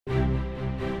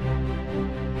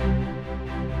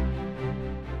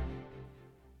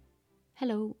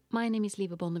Hello, my name is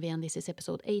Liva Bonnevie and this is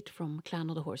episode 8 from Clan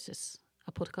of the Horses,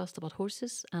 a podcast about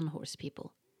horses and horse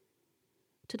people.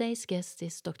 Today's guest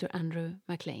is Dr. Andrew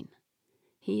McLean.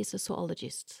 He is a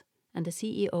zoologist and the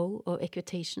CEO of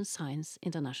Equitation Science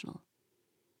International.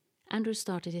 Andrew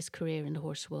started his career in the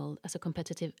horse world as a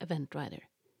competitive event rider,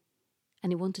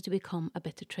 and he wanted to become a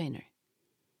better trainer.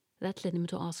 That led him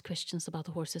to ask questions about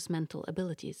the horse's mental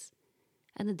abilities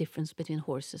and the difference between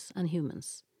horses and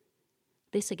humans.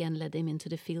 This again led him into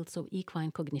the fields of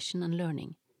equine cognition and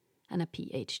learning, and a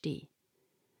PhD.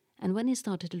 And when he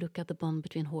started to look at the bond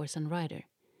between horse and rider,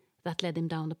 that led him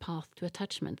down the path to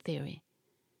attachment theory.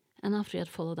 And after he had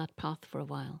followed that path for a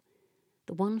while,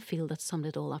 the one field that summed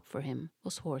it all up for him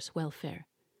was horse welfare,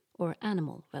 or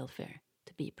animal welfare,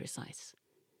 to be precise.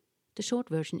 The short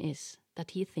version is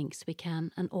that he thinks we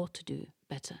can and ought to do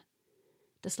better.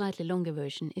 The slightly longer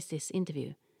version is this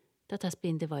interview that has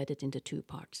been divided into 2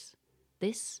 parts.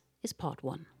 This is part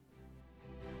 1.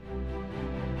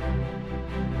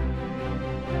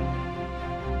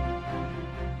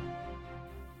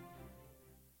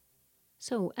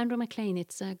 So, Andrew McLean,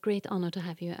 it's a great honor to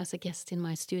have you as a guest in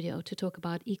my studio to talk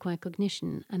about equine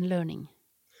cognition and learning.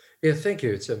 Yeah, thank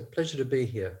you. It's a pleasure to be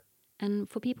here. And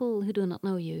for people who do not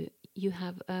know you, you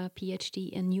have a PhD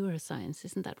in neuroscience,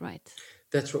 isn't that right?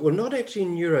 That's right. Well, not actually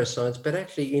in neuroscience, but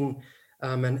actually in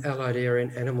an allied area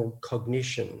in animal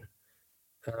cognition.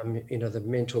 The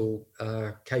mental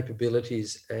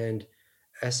capabilities and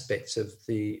aspects of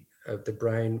the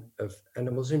brain of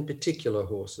animals, in particular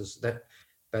horses.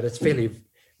 But it's fairly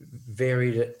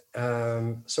varied.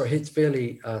 It's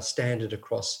fairly standard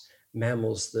across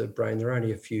mammals. The brain. There are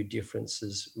only a few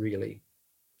differences, really.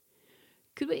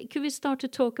 Could we start to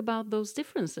talk about those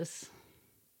differences?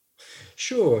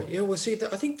 Sure. Yeah. Well, see,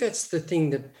 I think that's the thing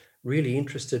that really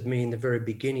interested me in the very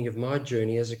beginning of my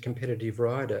journey as a competitive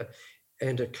rider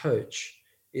and a coach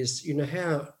is,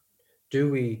 how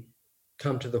do we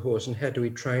come to the horse and how do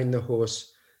we train the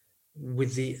horse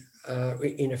with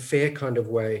in a fair kind of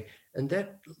way? And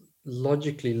that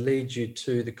logically leads you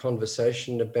to the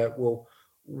conversation about, well,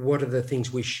 what are the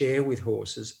things we share with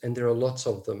horses? And there are lots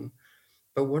of them.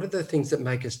 But what are the things that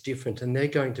make us different? And they're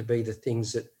going to be the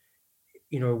things that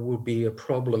would be a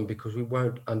problem because we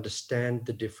won't understand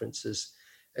the differences.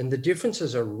 And the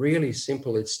differences are really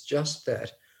simple. It's just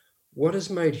that what has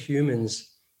made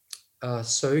humans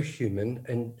so human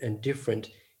and different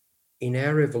in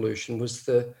our evolution was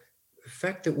the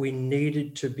fact that we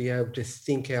needed to be able to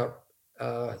think out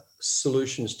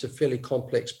solutions to fairly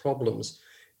complex problems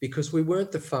because we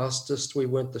weren't the fastest, we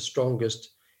weren't the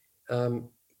strongest, um,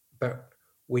 but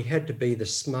we had to be the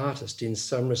smartest in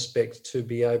some respects to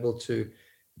be able to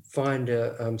find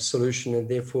a solution and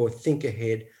therefore think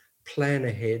ahead, plan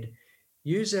ahead,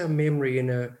 use our memory in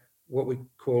a what we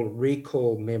call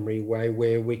recall memory way,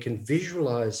 where we can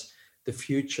visualize the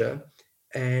future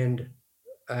and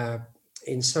uh,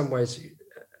 in some ways,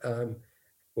 well,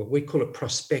 we call it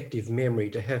prospective memory,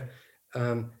 to have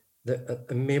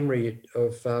a memory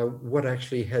of what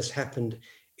actually has happened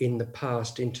in the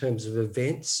past in terms of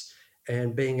events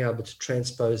and being able to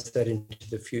transpose that into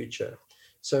the future.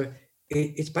 So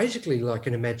it's basically like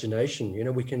an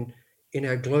imagination. We can, in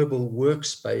our global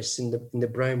workspace, in the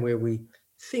brain where we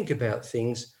think about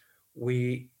things,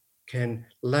 we can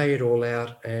lay it all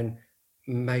out and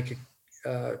make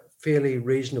fairly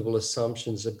reasonable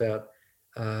assumptions about,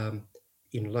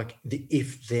 like the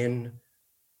if-then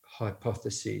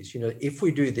hypotheses. If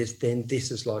we do this, then this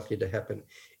is likely to happen.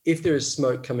 If there is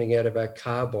smoke coming out of our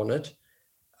car bonnet,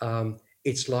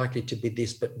 it's likely to be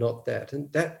this, but not that.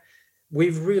 And that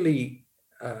we've really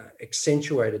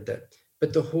accentuated that.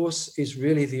 But the horse is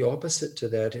really the opposite to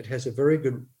that. It has a very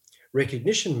good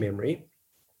recognition memory.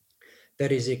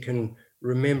 That is, it can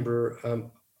remember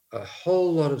a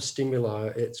whole lot of stimuli.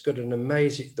 It's got an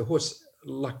amazing, the horse,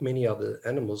 like many other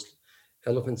animals,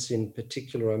 elephants in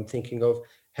particular, I'm thinking of,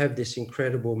 have this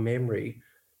incredible memory.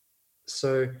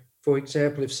 So, for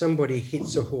example, if somebody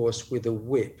hits a horse with a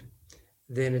whip,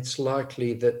 then it's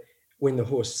likely that when the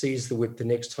horse sees the whip the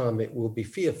next time, it will be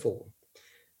fearful.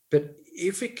 But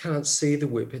if it can't see the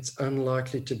whip, it's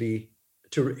unlikely to be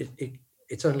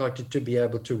it's unlikely to be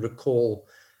able to recall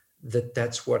that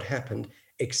that's what happened.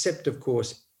 Except, of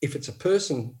course, if it's a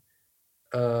person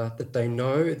that they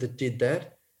know that did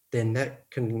that, then that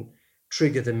can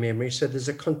trigger the memory. So there's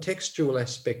a contextual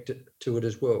aspect to it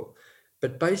as well.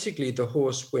 But basically, the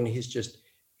horse, when he's just,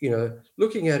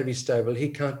 looking out of his stable, he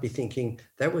can't be thinking,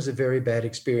 that was a very bad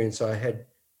experience I had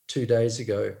 2 days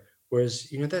ago. Whereas,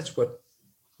 that's what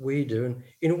we do. And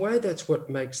in a way, that's what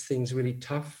makes things really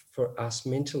tough for us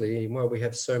mentally and why we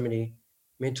have so many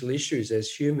mental issues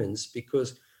as humans,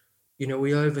 because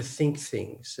we overthink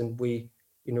things, and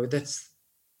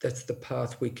that's the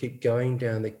path we keep going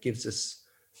down that gives us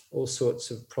all sorts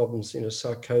of problems,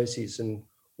 psychoses and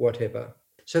whatever.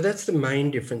 So that's the main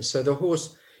difference. So the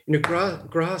horse,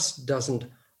 grass doesn't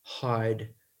hide.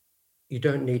 You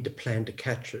don't need to plan to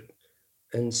catch it.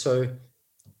 And so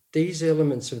these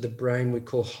elements of the brain we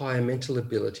call higher mental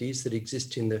abilities that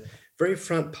exist in the very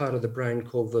front part of the brain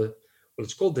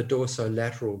it's called the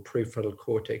dorsolateral prefrontal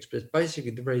cortex, but it's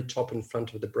basically the very top and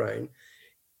front of the brain,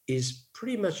 is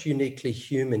pretty much uniquely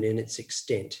human in its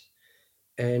extent.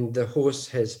 And the horse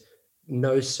has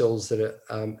no cells that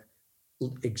are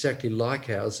exactly like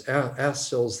ours. Our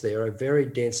cells there are very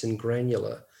dense and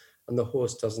granular, and the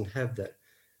horse doesn't have that.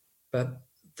 But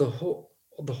the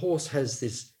horse has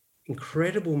this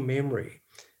incredible memory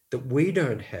that we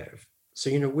don't have. So,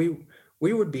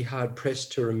 we would be hard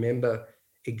pressed to remember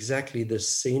exactly the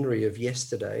scenery of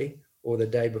yesterday or the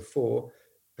day before,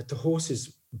 but the horse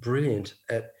is brilliant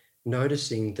at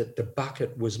noticing that the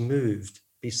bucket was moved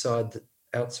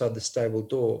outside the stable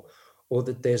door, or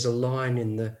that there's a line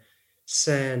in the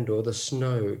sand or the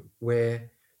snow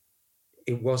where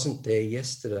it wasn't there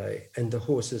yesterday. And the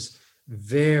horse is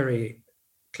very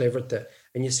clever at that.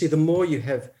 And you see, the more you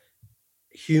have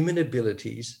human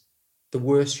abilities, the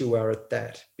worse you are at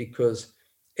that, because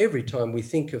every time we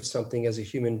think of something as a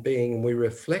human being and we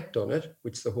reflect on it,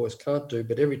 which the horse can't do,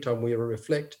 but every time we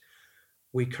reflect,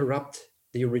 we corrupt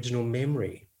the original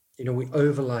memory. We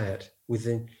overlay it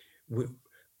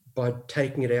by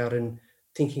taking it out and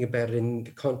thinking about it in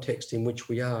the context in which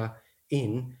we are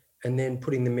in, and then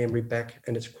putting the memory back,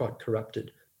 and it's quite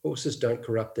corrupted. Horses don't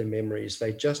corrupt their memories.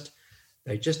 They just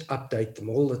update them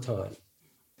all the time.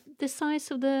 The size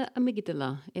of the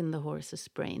amygdala in the horse's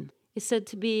brain is said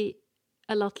to be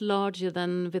a lot larger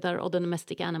than with our other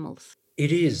domestic animals.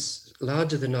 It is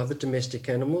larger than other domestic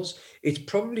animals. It's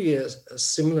probably a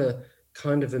similar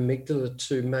kind of amygdala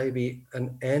to maybe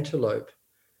an antelope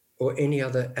or any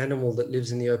other animal that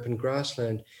lives in the open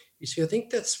grassland. You see, I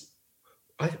think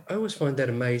I always find that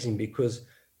amazing, because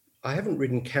I haven't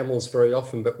ridden camels very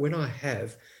often, but when I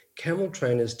have, camel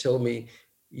trainers tell me,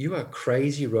 you are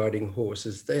crazy riding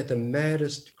horses. They're the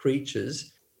maddest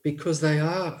creatures, because they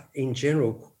are, in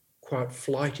general, quite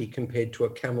flighty compared to a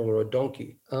camel or a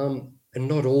donkey. And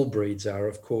not all breeds are,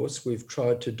 of course. We've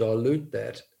tried to dilute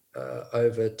that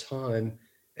over time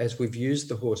as we've used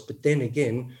the horse. But then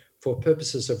again, for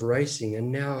purposes of racing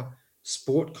and now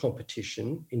sport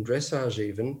competition, in dressage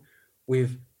even,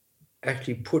 we've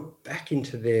actually put back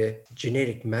into their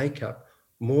genetic makeup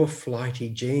more flighty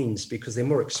genes, because they're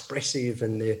more expressive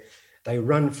and they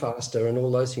run faster and all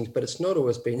those things. But it's not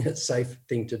always been a safe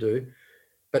thing to do.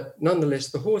 But nonetheless,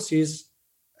 the horse is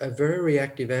a very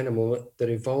reactive animal that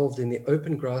evolved in the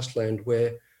open grassland,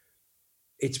 where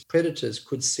its predators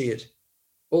could see it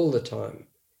all the time.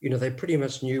 They pretty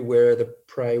much knew where the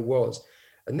prey was.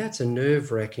 And that's a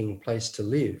nerve-wracking place to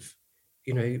live,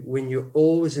 when you're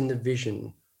always in the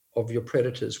vision of your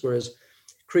predators, whereas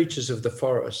creatures of the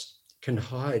forest can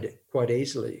hide quite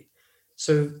easily.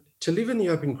 So to live in the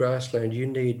open grassland, you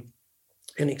need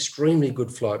an extremely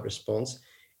good flight response,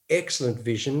 excellent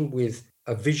vision with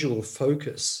a visual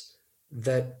focus,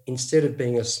 that instead of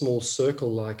being a small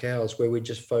circle like ours, where we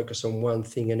just focus on one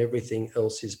thing and everything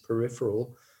else is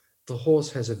peripheral, the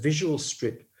horse has a visual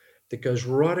strip that goes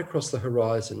right across the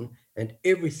horizon, and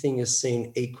everything is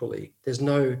seen equally. There's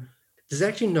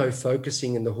actually no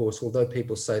focusing in the horse, although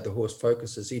people say the horse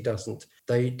focuses, he doesn't.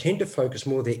 They tend to focus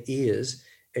more their ears,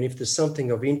 and if there's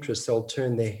something of interest, they'll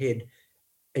turn their head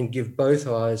and give both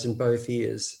eyes and both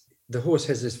ears. The horse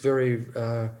has this very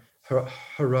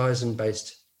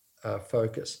horizon-based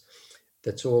focus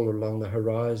that's all along the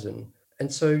horizon.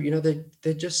 And so,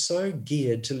 they're just so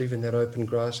geared to live in that open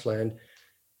grassland,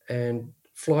 and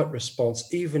flight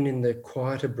response, even in the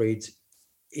quieter breeds,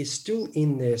 is still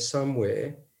in there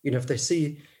somewhere. If they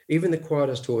see, even the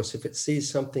quietest horse, if it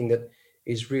sees something that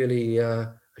is really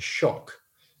a shock,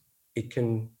 it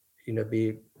can,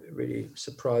 be really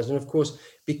surprised. And of course,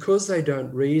 because they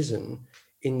don't reason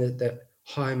in that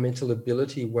high mental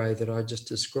ability way that I just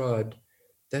described,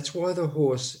 that's why the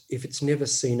horse, if it's never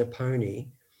seen a pony,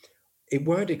 it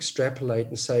won't extrapolate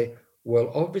and say,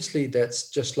 well, obviously that's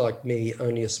just like me,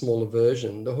 only a smaller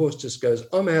version. The horse just goes,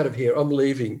 I'm out of here, I'm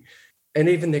leaving. And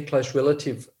even their close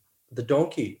relative, the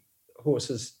donkey,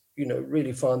 horses,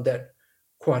 really find that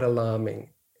quite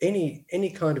alarming.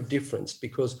 Any kind of difference,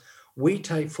 because we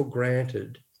take for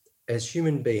granted as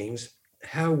human beings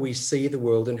how we see the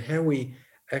world and how we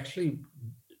actually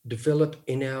develop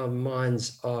in our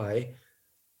mind's eye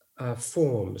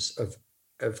forms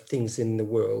of things in the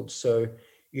world. So,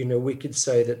 we could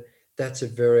say that that's a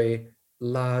very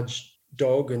large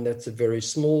dog and that's a very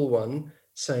small one,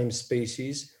 same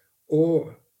species,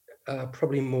 or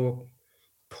probably more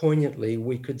poignantly,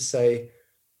 we could say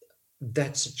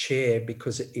that's a chair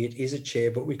because it is a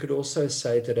chair, but we could also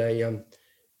say that a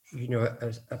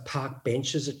park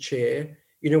bench is a chair.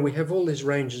 We have all these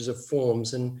ranges of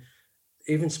forms, and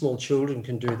even small children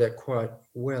can do that quite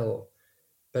well.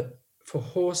 But for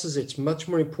horses, it's much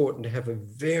more important to have a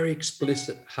very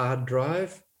explicit hard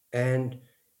drive, and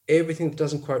everything that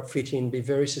doesn't quite fit in, be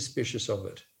very suspicious of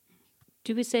it.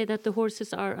 Do we say that the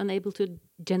horses are unable to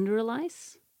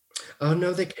generalize? Oh,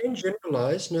 no, they can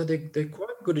generalize. No, they're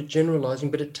quite good at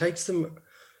generalizing, but it takes them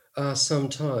some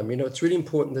time. It's really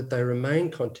important that they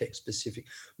remain context specific.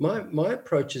 My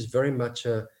approach is very much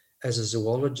as a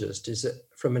zoologist, is that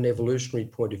from an evolutionary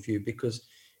point of view, because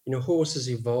horses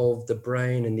evolved the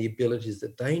brain and the abilities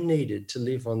that they needed to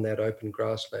live on that open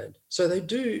grassland. So they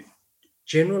do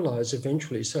generalize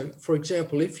eventually. So, for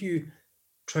example, if you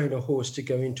train a horse to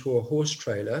go into a horse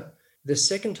trailer, the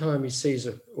second time he sees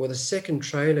it, or the second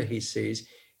trailer he sees,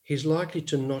 he's likely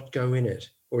to not go in it,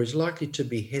 or he's likely to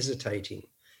be hesitating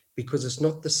because it's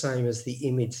not the same as the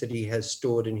image that he has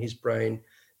stored in his brain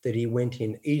that he went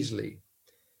in easily.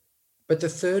 But the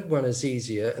third one is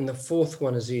easier, and the fourth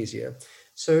one is easier.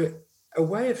 So a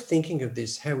way of thinking of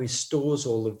this, how he stores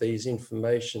all of these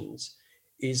informations,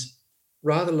 is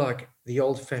rather like the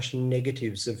old-fashioned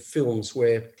negatives of films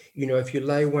where, if you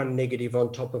lay one negative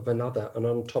on top of another and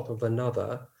on top of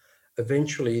another,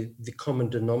 eventually the common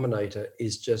denominator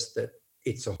is just that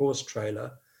it's a horse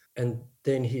trailer. And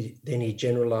then he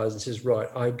generalizes and says, right,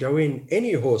 I go in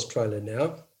any horse trailer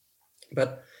now,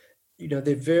 but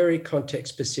they're very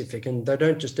context specific, and they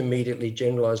don't just immediately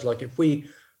generalize. Like if we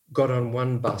got on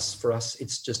one bus, for us,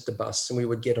 it's just a bus, and we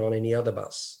would get on any other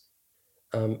bus.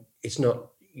 It's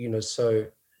not, so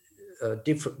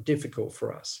difficult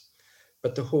for us.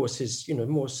 But the horse is,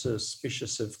 more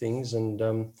suspicious of things,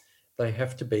 and they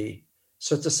have to be.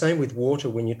 So it's the same with water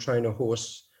when you train a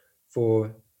horse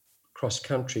for cross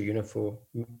country, for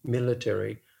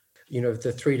military,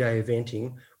 the 3-day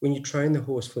eventing. When you train the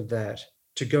horse for that,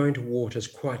 to go into water is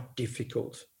quite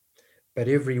difficult, but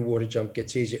every water jump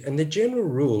gets easier. And the general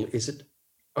rule is that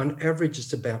on average,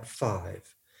 it's about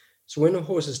 5. So when a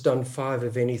horse has done 5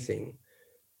 of anything,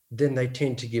 then they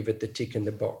tend to give it the tick in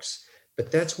the box.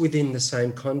 But that's within the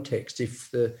same context.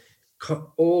 If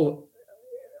all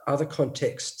other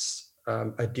contexts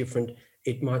are different,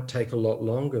 it might take a lot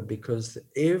longer because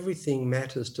everything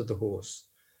matters to the horse.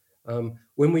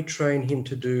 When we train him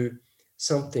to do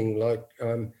something like,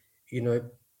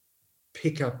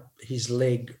 pick up his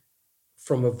leg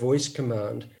from a voice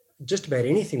command, just about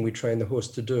anything we train the horse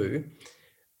to do,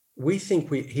 we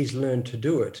think he's learned to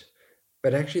do it.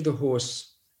 But actually the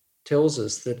horse tells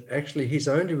us that actually he's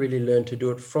only really learned to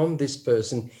do it from this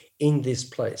person in this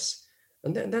place.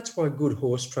 And that's why good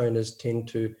horse trainers tend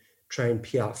to train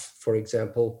Piaffe, for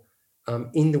example,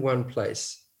 in the one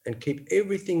place and keep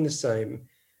everything the same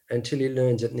until he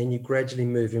learns it. And then you gradually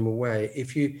move him away.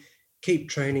 If you keep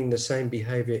training the same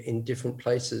behavior in different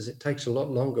places, it takes a lot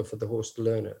longer for the horse to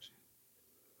learn it.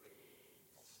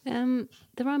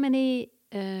 There are many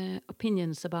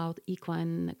opinions about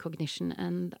equine cognition,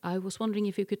 and I was wondering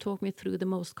if you could talk me through the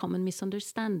most common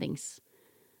misunderstandings,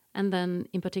 and then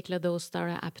in particular those that are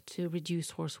apt to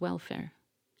reduce horse welfare.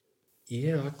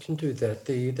 Yeah, I can do that.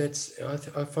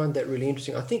 I find that really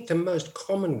interesting. I think the most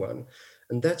common one,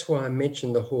 and that's why I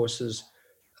mentioned the horses,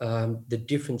 the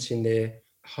difference in their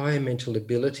higher mental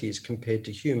abilities compared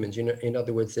to humans. In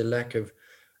other words, their lack of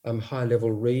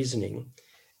high-level reasoning.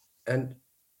 And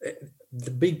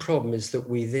the big problem is that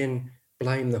we then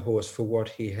blame the horse for what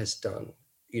he has done.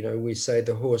 We say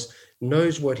the horse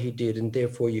knows what he did and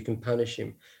therefore you can punish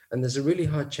him. And there's a really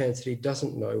high chance that he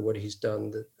doesn't know what he's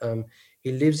done, that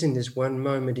he lives in this one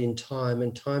moment in time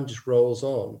and time just rolls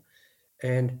on.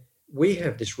 And we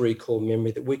have this recall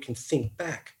memory that we can think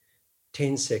back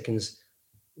 10 seconds,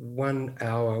 1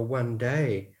 hour, 1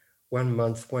 day, 1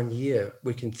 month, 1 year.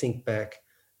 We can think back,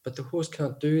 but the horse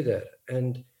can't do that.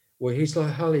 And well, he's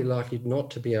highly likely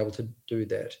not to be able to do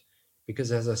that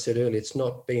because, as I said earlier, it's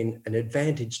not been an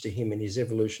advantage to him in his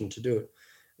evolution to do it.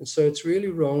 And so it's really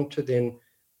wrong to then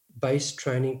base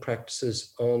training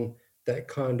practices on that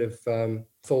kind of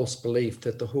false belief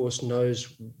that the horse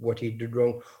knows what he did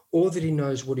wrong or that he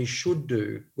knows what he should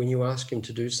do when you ask him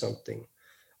to do something.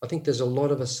 I think there's a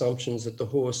lot of assumptions that the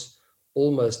horse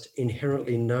almost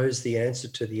inherently knows the answer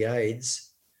to the aids.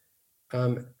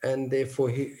 And therefore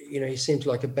he seems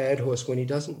like a bad horse when he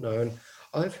doesn't know. And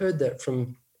I've heard that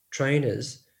from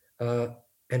trainers, and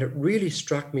it really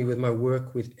struck me with my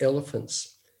work with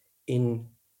elephants in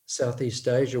Southeast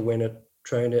Asia when a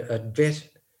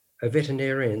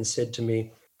veterinarian said to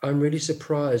me, "I'm really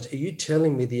surprised. Are you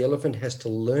telling me the elephant has to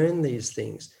learn these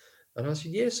things?" And I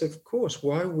said, "Yes, of course.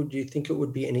 Why would you think it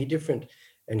would be any different?"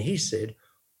 And he said,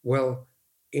 "Well,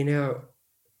 in our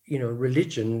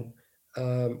religion,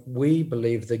 we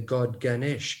believe that God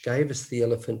Ganesh gave us the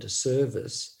elephant to serve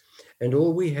us, and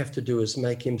all we have to do is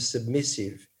make him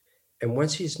submissive. And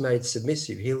once he's made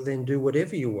submissive, he'll then do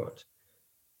whatever you want."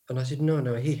 And I said,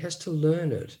 no, he has to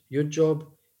learn it. Your job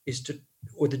is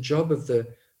or the job of the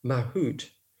mahout,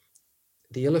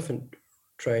 the elephant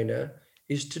trainer,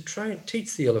 is to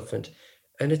teach the elephant.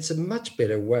 And it's a much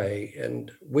better way.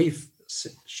 And we've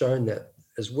shown that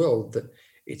as well, that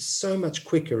it's so much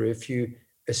quicker if you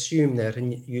assume that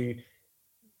and you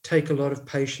take a lot of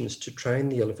patience to train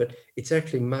the elephant. It's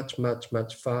actually much, much,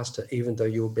 much faster, even though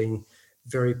you're being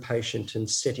very patient and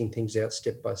setting things out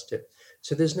step by step.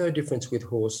 So there's no difference with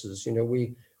horses.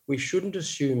 We shouldn't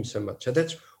assume so much. So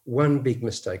that's one big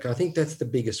mistake. I think that's the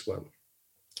biggest one.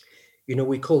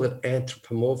 We call it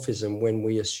anthropomorphism when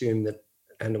we assume that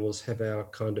animals have our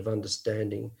kind of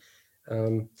understanding.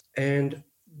 And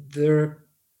there are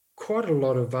quite a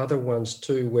lot of other ones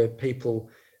too where people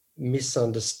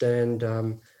misunderstand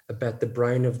about the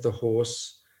brain of the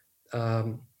horse.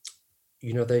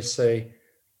 They say,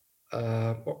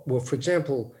 well, for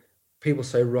example, people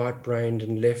say right-brained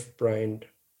and left-brained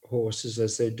horses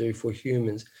as they do for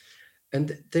humans.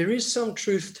 And there is some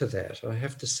truth to that. I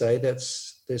have to say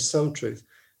there's some truth,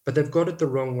 but they've got it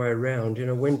the wrong way around.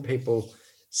 When people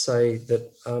say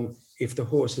that if the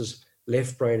horse is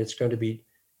left-brained, it's going to be,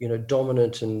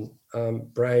 dominant and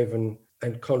brave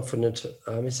and confident.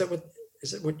 Is that what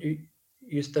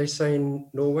they say in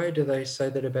Norway? Do they say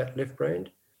that about left-brained?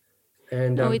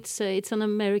 And No, it's some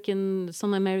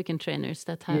American trainers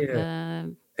that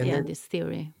have this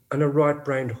theory. And a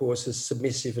right-brained horse is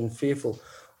submissive and fearful.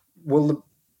 Well,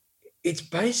 it's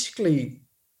basically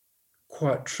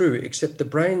quite true, except the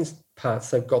brain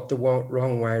parts they've got the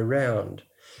wrong way around,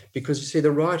 because you see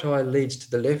the right eye leads to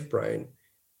the left brain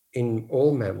in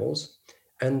all mammals,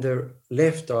 and the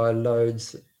left eye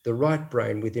loads the right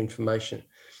brain with information.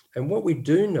 And what we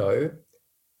do know,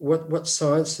 what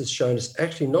science has shown us,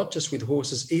 actually not just with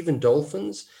horses, even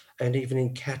dolphins and even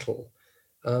in cattle,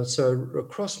 so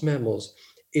across mammals,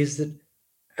 is that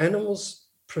animals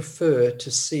prefer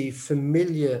to see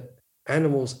familiar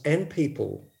animals and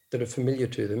people that are familiar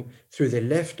to them through their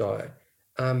left eye,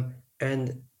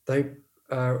 and they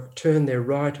turn their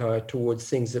right eye towards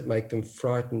things that make them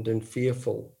frightened and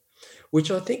fearful, which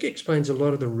I think explains a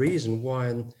lot of the reason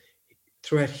why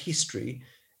throughout history,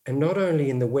 and not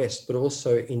only in the West, but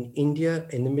also in India,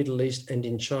 in the Middle East, and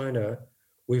in China,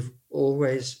 we've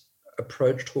always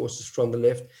approached horses from the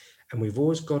left, and we've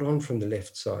always got on from the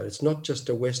left side. It's not just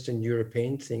a Western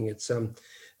European thing. So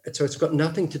it's got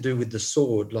nothing to do with the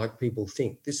sword like people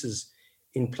think. This is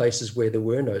in places where there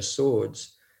were no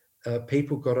swords.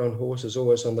 People got on horses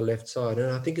always on the left side.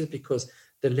 And I think it's because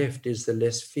the left is the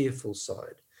less fearful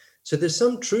side. So there's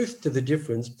some truth to the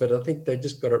difference, but I think they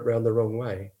just got it round the wrong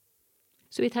way.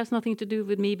 So it has nothing to do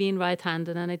with me being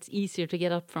right-handed and it's easier to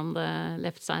get up from the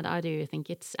left side either, you think?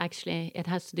 It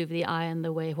has to do with the eye and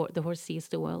the way the horse sees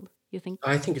the world, you think?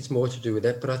 I think it's more to do with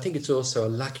that, but I think it's also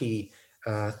a lucky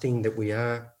thing that we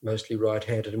are mostly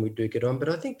right-handed and we do get on. But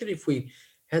I think that if we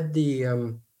had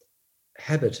the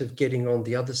habit of getting on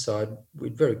the other side,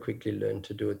 we'd very quickly learn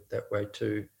to do it that way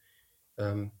too.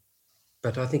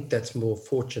 But I think that's more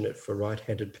fortunate for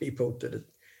right-handed people that it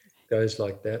goes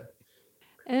like that.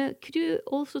 Could you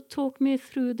also talk me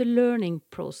through the learning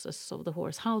process of the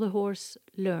horse, how the horse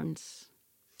learns?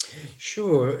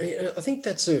 Sure. I think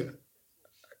that's a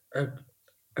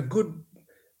good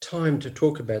time to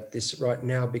talk about this right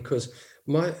now, because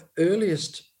my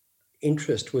earliest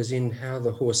interest was in how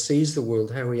the horse sees the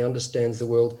world, how he understands the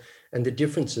world, and the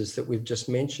differences that we've just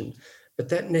mentioned. But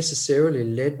that necessarily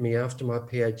led me after my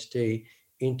PhD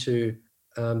into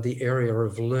the area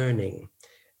of learning,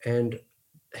 and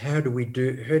how do we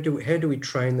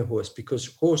train the horse?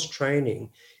 Because horse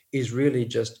training is really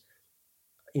just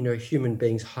human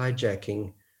beings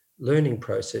hijacking learning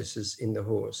processes in the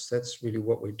horse. That's really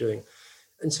what we're doing.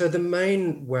 And so the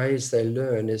main ways they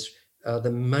learn is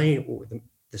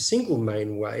the single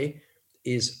main way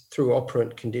is through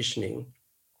operant conditioning.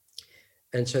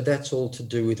 And so that's all to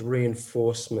do with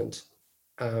reinforcement,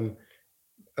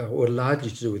 or largely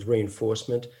to do with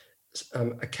reinforcement,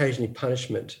 occasionally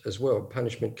punishment as well.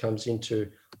 Punishment comes into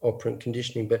operant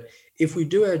conditioning. But if we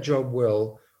do our job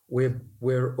well,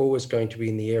 we're always going to be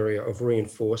in the area of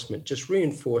reinforcement, just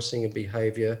reinforcing a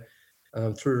behavior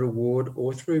through reward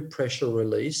or through pressure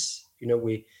release.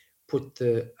 We put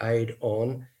the aid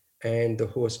on and the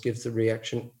horse gives the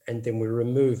reaction, and then we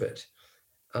remove it.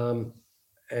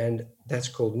 And that's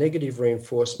called negative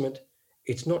reinforcement.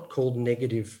 It's not called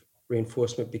negative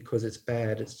reinforcement because it's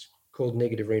bad. It's called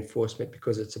negative reinforcement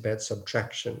because it's about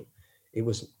subtraction. It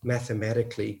was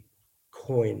mathematically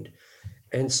coined.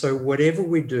 And so whatever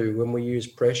we do when we use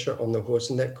pressure on the horse,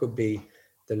 and that could be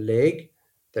the leg,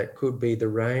 that could be the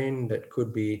rein, that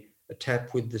could be a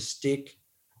tap with the stick,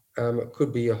 it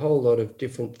could be a whole lot of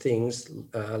different things,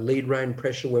 lead rein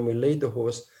pressure when we lead the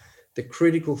horse. The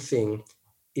critical thing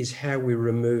is how we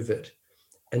remove it.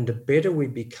 And the better we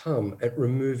become at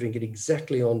removing it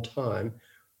exactly on time,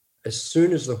 as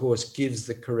soon as the horse gives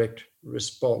the correct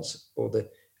response, or the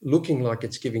looking like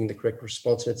it's giving the correct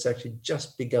response, and it's actually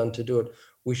just begun to do it,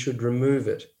 we should remove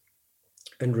it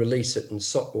and release it and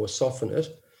or soften it.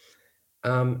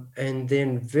 And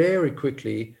then very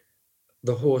quickly,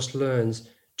 the horse learns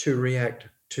to react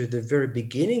to the very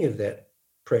beginning of that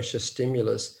pressure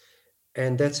stimulus.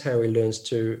 And that's how he learns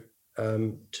to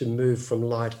move from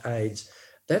light aids.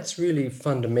 That's really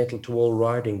fundamental to all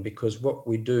riding, because what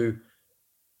we do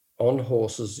on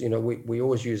horses, we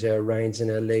always use our reins in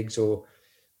our legs or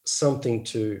something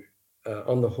to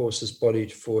on the horse's body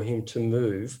for him to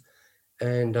move.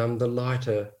 And the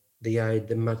lighter the aid,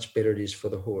 the much better it is for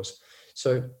the horse.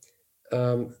 So,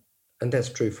 and that's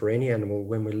true for any animal.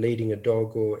 When we're leading a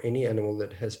dog or any animal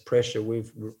that has pressure, we're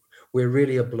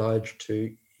really obliged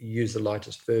to use the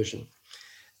lightest version.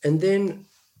 And then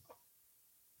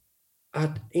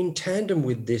in tandem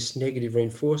with this negative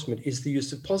reinforcement is the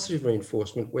use of positive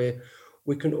reinforcement, where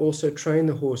we can also train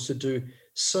the horse to do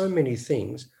so many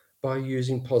things by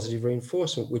using positive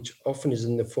reinforcement, which often is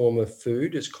in the form of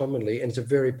food, as commonly, and it's a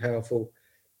very powerful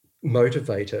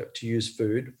motivator to use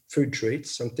food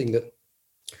treats, something that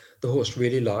the horse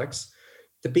really likes.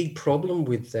 The big problem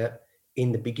with that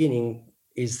in the beginning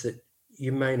is that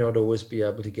you may not always be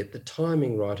able to get the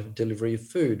timing right of delivery of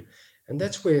food. And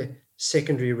that's where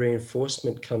secondary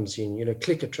reinforcement comes in,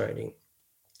 clicker training.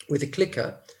 With a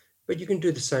clicker, but you can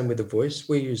do the same with a voice.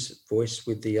 We use voice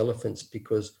with the elephants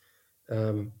because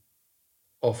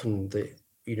often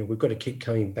we've got to keep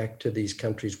coming back to these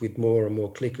countries with more and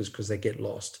more clickers because they get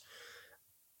lost.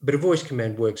 But a voice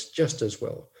command works just as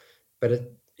well.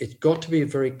 But it's got to be a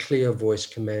very clear voice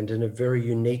command and a very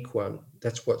unique one.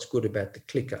 That's what's good about the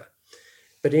clicker.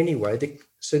 But anyway,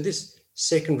 so this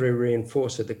secondary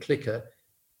reinforcer, the clicker,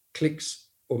 clicks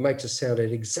or makes a sound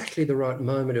at exactly the right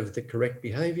moment of the correct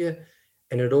behavior,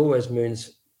 and it always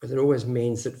means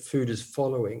that food is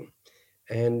following.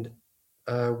 And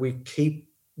we keep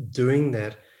doing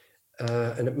that,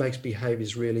 and it makes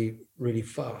behaviors really, really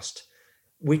fast.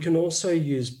 We can also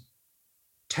use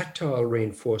tactile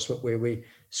reinforcement, where we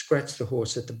scratch the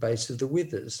horse at the base of the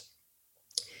withers.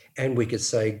 And we could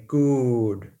say,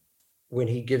 good, when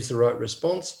he gives the right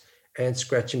response, and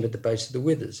scratch him at the base of the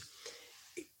withers.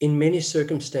 In many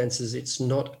circumstances, it's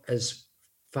not as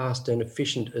fast and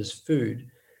efficient as food,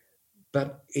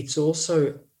 but it's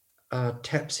also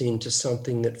taps into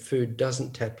something that food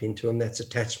doesn't tap into, and that's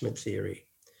attachment theory.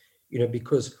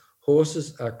 Because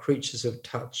horses are creatures of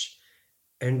touch,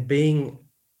 and being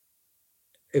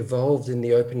evolved in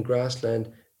the open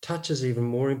grassland, touch is even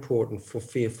more important for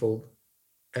fearful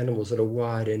animals that are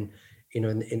wired in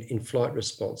flight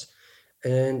response.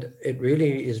 And it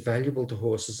really is valuable to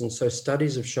horses. And so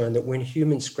studies have shown that when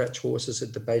humans scratch horses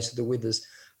at the base of the withers,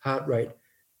 heart rate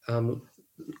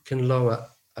can lower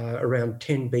around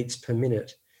 10 beats per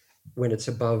minute when it's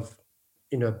above,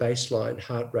 baseline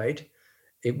heart rate.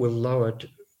 It will lower it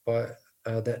by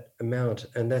that amount.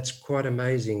 And that's quite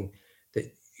amazing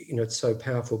that, it's so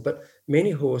powerful. But many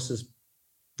horses,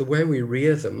 the way we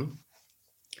rear them,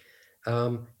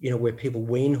 where people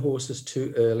wean horses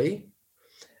too early,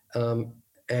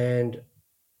 and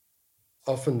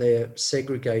often they're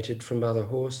segregated from other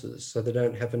horses, so they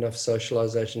don't have enough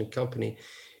socialization and company.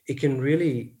 It can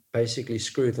really basically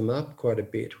screw them up quite a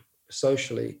bit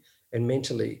socially and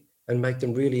mentally and make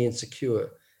them really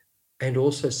insecure. And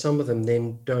also some of them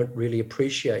then don't really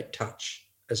appreciate touch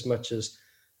as much as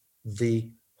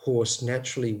the horse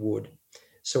naturally would.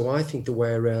 So I think the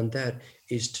way around that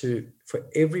is for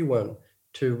everyone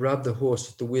to rub the horse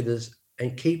with the withers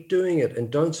and keep doing it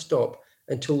and don't stop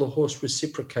until the horse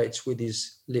reciprocates with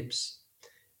his lips.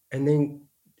 And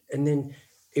then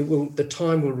the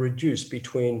time will reduce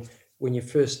between when you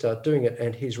first start doing it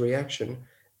and his reaction.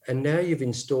 And now you've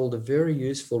installed a very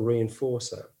useful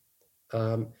reinforcer.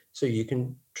 So you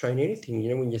can train anything,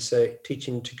 when you say teach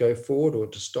him to go forward or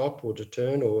to stop or to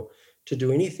turn or to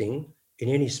do anything in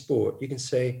any sport, you can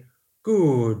say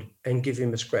good and give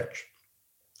him a scratch.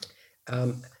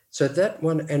 So that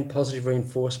one and positive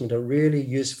reinforcement are really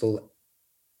useful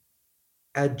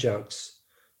adjuncts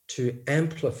to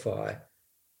amplify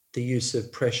the use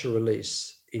of pressure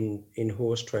release in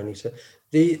horse training. So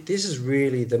this is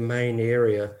really the main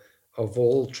area of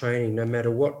all training, no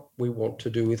matter what we want to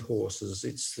do with horses.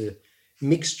 It's the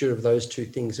mixture of those two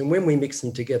things. And when we mix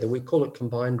them together, we call it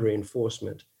combined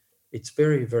reinforcement. It's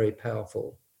very, very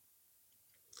powerful.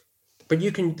 But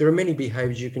there are many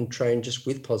behaviors you can train just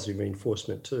with positive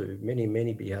reinforcement too. Many,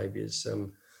 many behaviors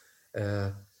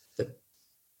that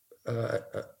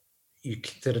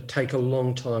that take a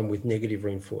long time with negative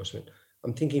reinforcement.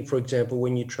 I'm thinking, for example,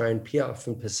 when you train piaffe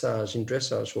and passage in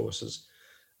dressage horses,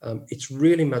 it's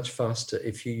really much faster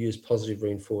if you use positive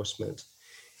reinforcement.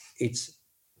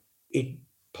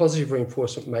 Positive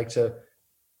reinforcement makes a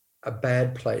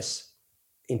bad place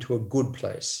into a good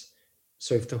place.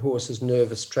 So if the horse is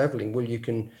nervous traveling, well, you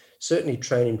can certainly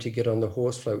train him to get on the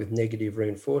horse float with negative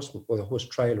reinforcement, or the horse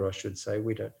trailer, I should say.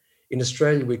 We don't. In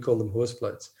Australia, we call them horse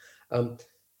floats.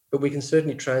 But we can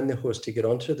certainly train the horse to get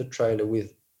onto the trailer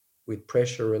with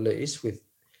pressure release, with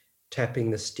tapping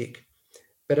the stick.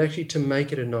 But actually to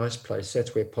make it a nice place,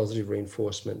 that's where positive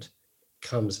reinforcement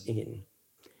comes in.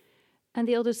 And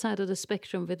the other side of the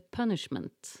spectrum with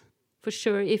punishment. For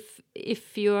sure,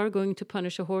 if you are going to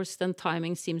punish a horse, then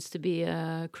timing seems to be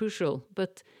crucial.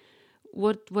 But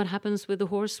what happens with the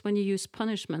horse when you use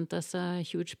punishment as a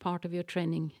huge part of your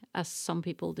training, as some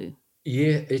people do?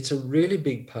 Yeah, it's a really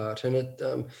big part, and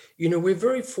we're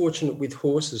very fortunate with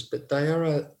horses, but they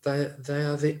are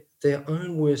their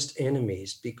own worst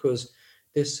enemies because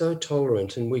they're so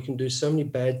tolerant, and we can do so many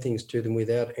bad things to them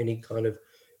without any kind of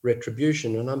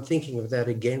retribution. And I'm thinking of that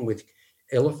again with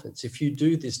elephants. If you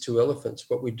do this to elephants,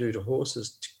 what we do to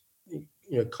horses,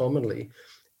 commonly,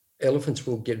 elephants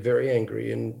will get very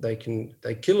angry, and they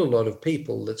kill a lot of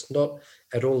people. That's not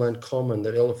at all uncommon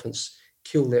that elephants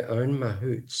kill their own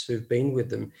mahouts who've been with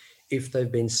them if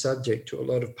they've been subject to a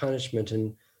lot of punishment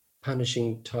and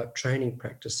punishing type training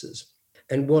practices.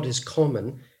 And what is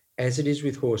common, as it is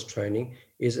with horse training,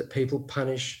 is that people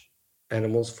punish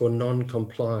animals for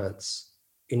non-compliance.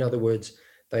 In other words,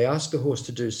 they ask a horse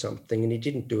to do something and he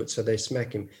didn't do it, so they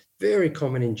smack him. Very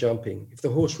common in jumping. If the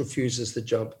horse refuses the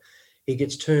jump, he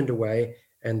gets turned away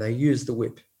and they use the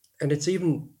whip. And it's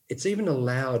even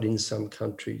allowed in some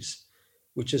countries,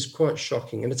 which is quite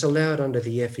shocking. And it's allowed under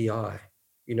the FEI,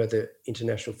 the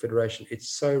International Federation. It's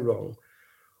so wrong.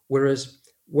 Whereas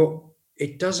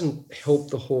it doesn't help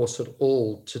the horse at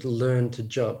all to learn to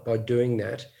jump by doing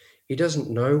that. He doesn't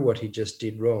know what he just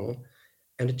did wrong.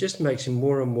 And it just makes him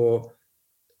more and more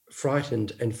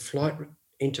frightened and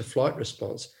into flight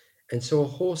response. And so a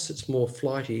horse that's more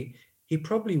flighty, he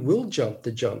probably will jump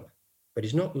the jump, but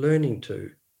he's not learning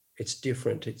to. It's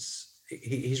different.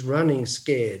 He's running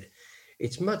scared.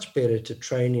 It's much better to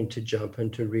train him to jump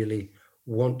and to really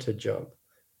want to jump.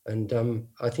 And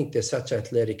I think they're such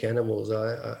athletic animals.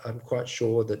 I'm quite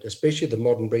sure that, especially the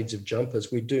modern breeds of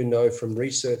jumpers, we do know from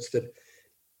research that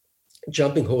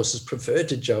jumping horses prefer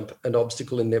to jump an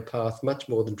obstacle in their path much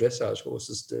more than dressage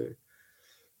horses do.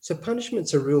 So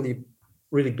punishment's a really,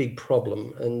 really big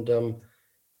problem. And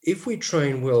if we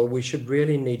train well, we should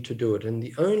really need to do it. And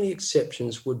the only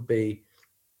exceptions would be,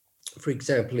 for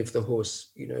example, if the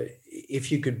horse,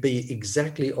 if you could be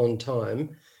exactly on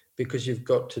time, because you've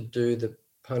got to do the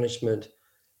punishment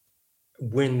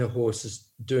when the horse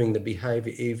is doing the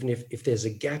behavior, even if there's a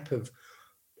gap of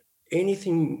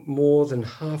anything more than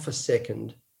half a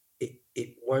second,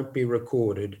 it won't be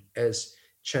recorded as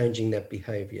changing that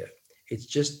behavior. It's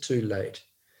just too late.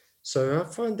 So I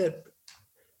find that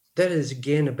is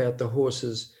again about the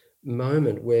horse's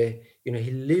moment where,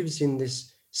 he lives in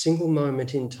this single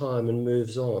moment in time and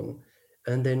moves on,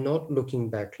 and they're not looking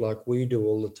back like we do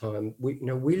all the time.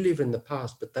 We live in the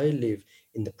past, but they live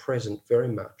in the present very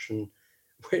much. And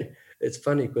it's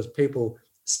funny because people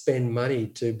spend money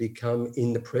to become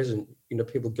in the present.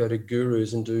 People go to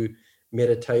gurus and do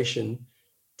meditation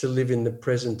to live in the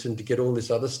present and to get all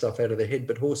this other stuff out of their head,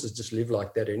 but horses just live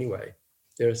like that anyway.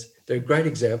 They're a great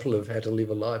example of how to live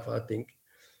a life, I think.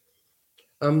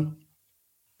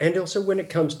 And also when it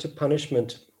comes to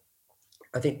punishment,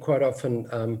 I think quite often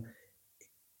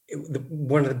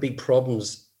one of the big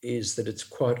problems is that it's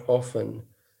quite often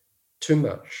too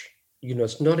much.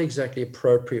 It's not exactly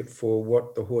appropriate for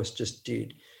what the horse just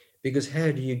did, because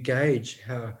how do you gauge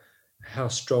how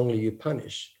strongly you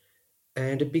punish?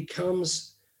 And it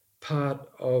becomes part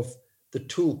of the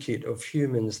toolkit of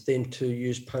humans then to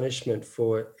use punishment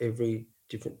for every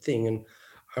different thing. And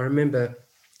I remember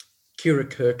Kira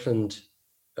Kirkland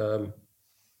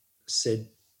said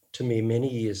to me many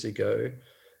years ago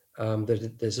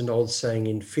There's an old saying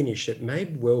in Finnish, it may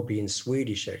well be in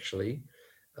Swedish actually,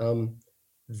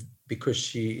 because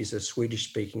she is a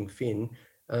Swedish-speaking Finn.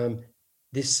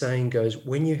 This saying goes,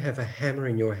 when you have a hammer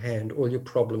in your hand, all your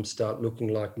problems start looking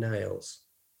like nails.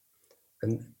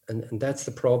 And that's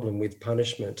the problem with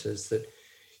punishment, is that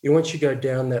once you go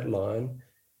down that line,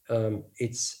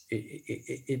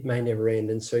 it may never end.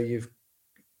 And so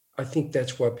I think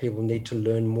that's why people need to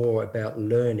learn more about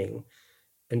learning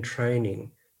and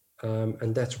training.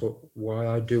 And that's why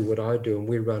I do what I do. And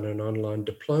we run an online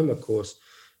diploma course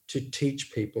to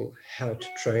teach people how to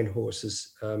train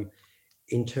horses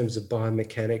in terms of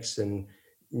biomechanics and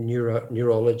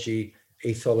neurology,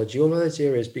 ethology, all of those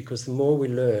areas, because the more we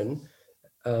learn,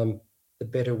 the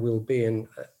better we'll be. And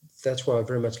that's why I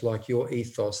very much like your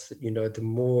ethos, that, the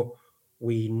more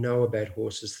we know about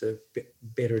horses, the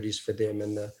better it is for them,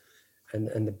 and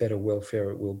the better welfare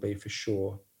it will be, for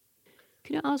sure.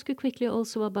 Can I ask you quickly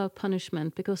also about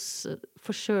punishment? Because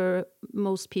for sure,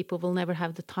 most people will never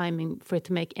have the timing for it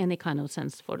to make any kind of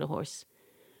sense for the horse.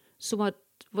 So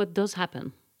what does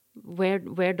happen?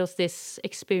 Where does this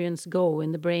experience go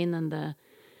in the brain and the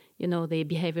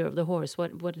behavior of the horse?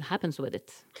 What happens with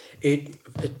it? It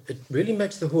really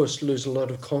makes the horse lose a lot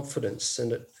of confidence,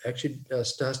 and it actually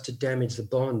starts to damage the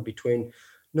bond between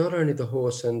not only the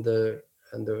horse and the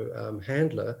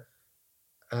handler,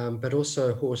 but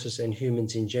also horses and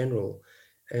humans in general.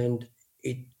 And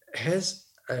it has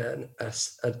a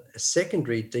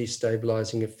secondary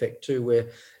destabilizing effect too, where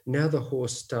now the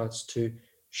horse starts to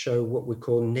show what we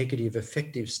call negative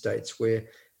affective states, where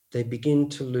they begin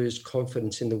to lose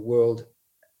confidence in the world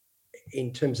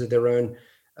in terms of their own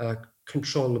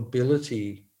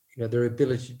controllability, their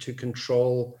ability to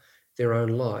control their own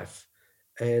life.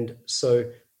 And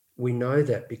so we know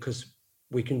that because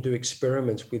we can do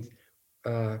experiments with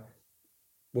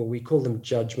we call them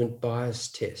judgment bias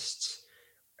tests.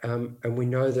 And we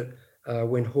know that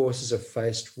when horses are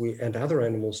faced with, and other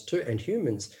animals too, and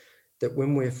humans, that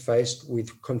when we're faced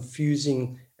with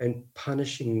confusing and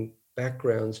punishing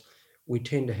backgrounds, we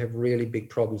tend to have really big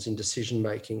problems in decision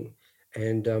making,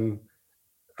 and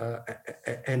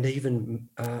even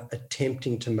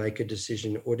attempting to make a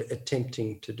decision or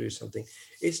attempting to do something.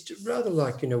 It's rather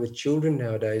like, with children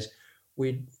nowadays,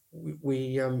 we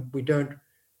don't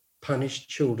punish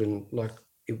children like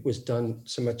it was done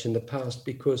so much in the past,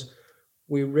 because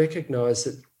we recognize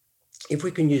that if we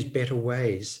can use better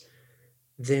ways,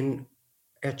 then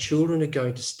our children are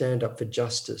going to stand up for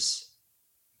justice.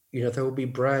 They will be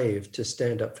brave to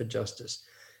stand up for justice.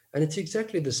 And it's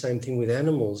exactly the same thing with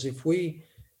animals. If we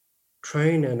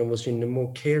train animals in a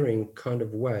more caring kind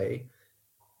of way,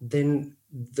 then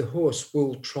the horse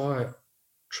will try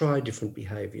different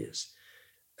behaviors.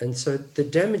 And so the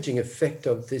damaging effect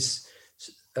of this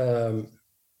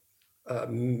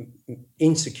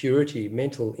insecurity,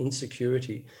 mental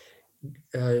insecurity,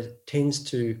 tends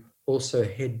to also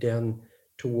head down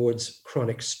towards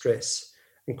chronic stress.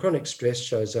 And chronic stress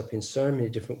shows up in so many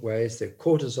different ways. Their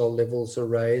cortisol levels are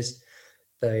raised.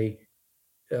 They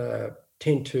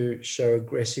tend to show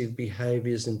aggressive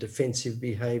behaviors and defensive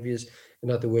behaviors.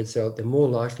 In other words, they're more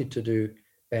likely to do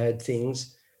bad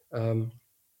things,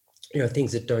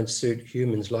 things that don't suit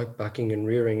humans, like bucking and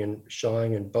rearing and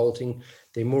shying and bolting.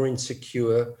 They're more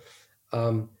insecure.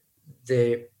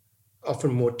 They're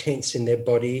often more tense in their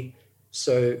body,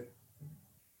 so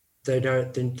they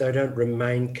don't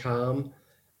remain calm.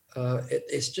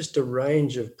 It's just a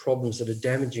range of problems that are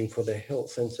damaging for their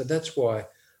health. And so that's why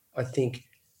I think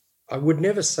I would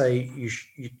never say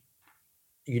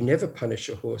you never punish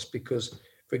a horse, because,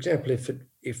 for example,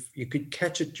 if you could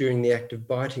catch it during the act of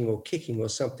biting or kicking or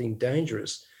something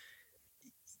dangerous,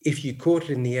 if you caught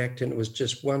it in the act and it was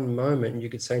just one moment, you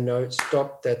could say, no,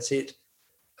 stop, that's it.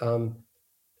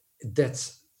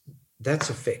 That's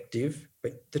effective,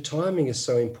 but the timing is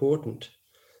so important.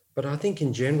 But I think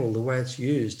in general, the way it's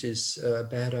used is a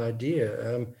bad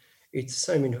idea. It's the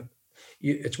same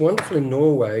it's wonderful in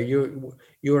Norway.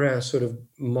 You're our sort of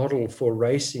model for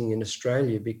racing in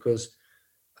Australia, because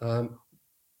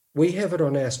we have it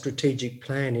on our strategic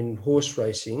plan in horse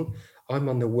racing. I'm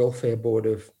on the welfare board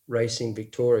of Racing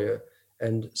Victoria,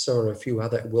 and so are a few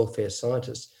other welfare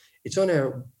scientists. It's on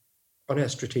our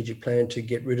strategic plan to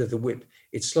get rid of the whip.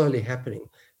 It's slowly happening,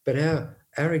 but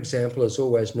our example is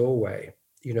always Norway.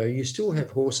 You still have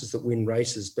horses that win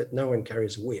races, but no one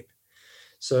carries a whip.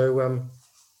 So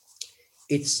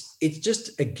it's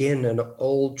just, again, an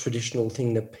old traditional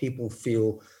thing that people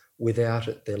feel without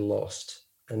it, they're lost.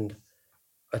 And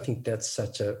I think that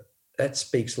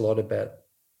speaks a lot about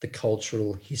the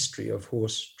cultural history of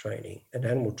horse training and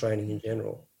animal training in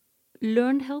general.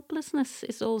 Learned helplessness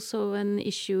is also an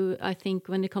issue, I think,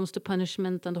 when it comes to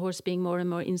punishment and the horse being more and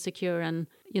more insecure and,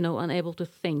 unable to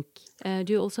think.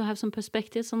 Do you also have some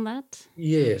perspectives on that?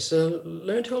 Yeah, so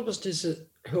learned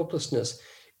helplessness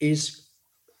is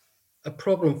a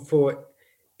problem for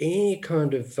any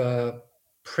kind of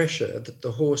pressure that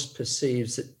the horse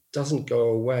perceives that doesn't go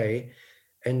away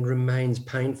and remains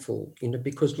painful,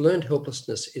 because learned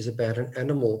helplessness is about an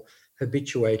animal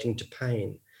habituating to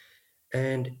pain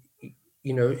and,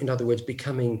 in other words,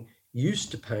 becoming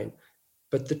used to pain.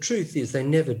 But the truth is they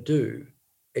never do.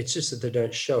 It's just that they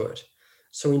don't show it.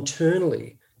 So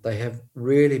internally, they have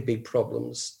really big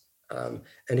problems. And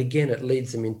again, it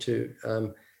leads them into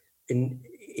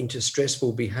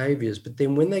stressful behaviors. But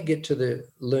then when they get to the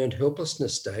learned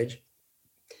helplessness stage,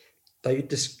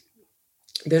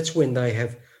 that's when they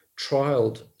have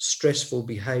trialed stressful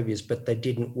behaviors, but they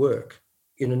didn't work.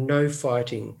 No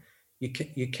fighting.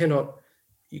 You cannot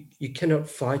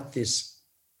fight this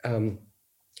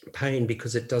pain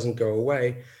because it doesn't go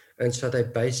away. And so they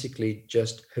basically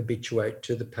just habituate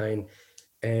to the pain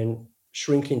and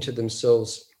shrink into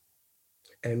themselves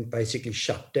and basically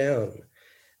shut down.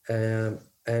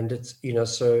 And it's,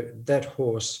 so that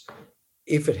horse,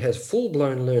 if it has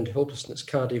full-blown learned helplessness,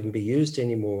 can't even be used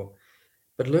anymore.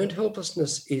 But learned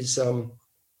helplessness is,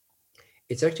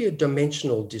 it's actually a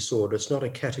dimensional disorder. It's not a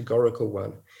categorical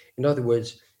one. In other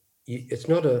words, it's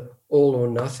not a all or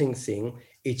nothing thing.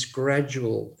 It's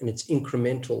gradual and it's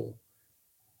incremental.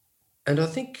 And I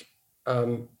think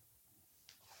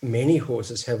many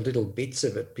horses have little bits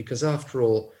of it because, after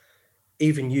all,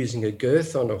 even using a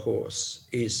girth on a horse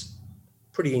is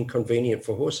pretty inconvenient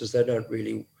for horses. They don't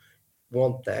really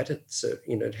want that. It's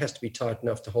it has to be tight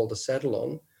enough to hold the saddle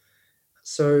on.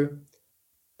 So,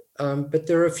 but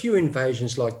there are a few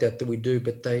invasions like that we do,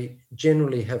 but they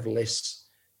generally have less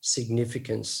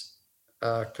significance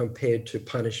compared to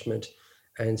punishment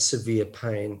and severe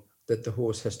pain that the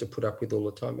horse has to put up with all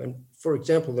the time. And for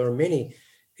example, there are many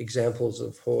examples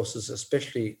of horses,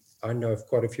 especially I know of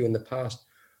quite a few in the past,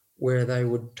 where they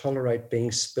would tolerate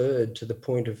being spurred to the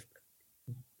point of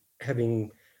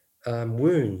having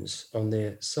wounds on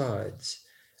their sides.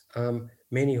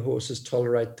 Many horses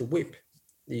tolerate the whip.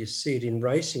 You see it in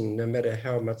racing, no matter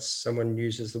how much someone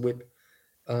uses the whip,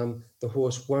 the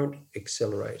horse won't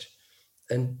accelerate.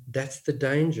 And that's the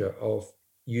danger of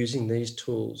using these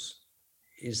tools,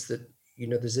 is that,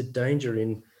 there's a danger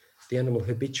in the animal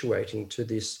habituating to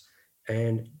this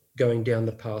and going down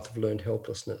the path of learned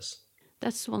helplessness.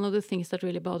 That's one of the things that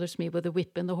really bothers me with the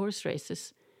whip in the horse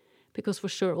races. Because for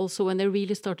sure, also when they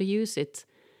really start to use it,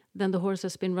 then the horse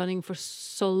has been running for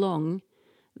so long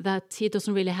that he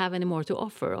doesn't really have any more to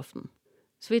offer often.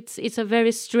 So it's a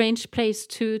very strange place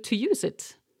to use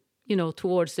it,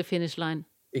 towards the finish line.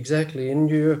 Exactly. And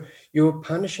you're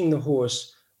punishing the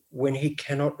horse when he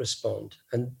cannot respond.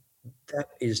 And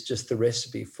that is just the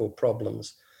recipe for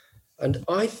problems. And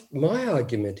my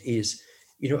argument is,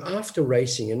 after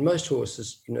racing, and most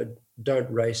horses, don't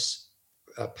race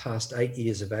past 8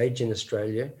 years of age in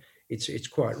Australia. It's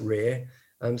quite rare.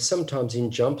 Sometimes in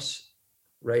jumps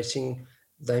racing,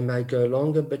 they may go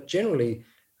longer, but generally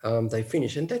they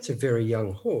finish. And that's a very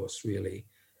young horse, really,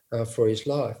 for his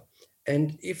life.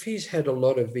 And if he's had a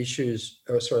lot of issues,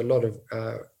 if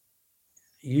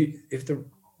the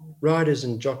riders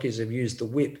and jockeys have used the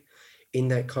whip in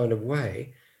that kind of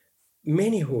way,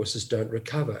 many horses don't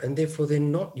recover, and therefore they're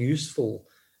not useful.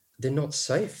 They're not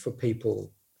safe for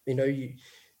people. You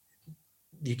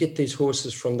get these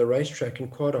horses from the racetrack, and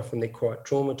quite often they're quite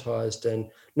traumatized, and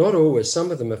not always.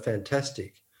 Some of them are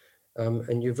fantastic.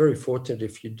 And you're very fortunate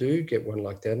if you do get one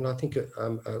like that. And I think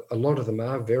a lot of them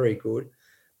are very good.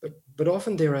 But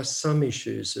often there are some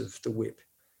issues of the whip.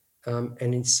 And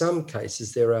in some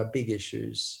cases, there are big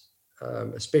issues,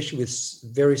 especially with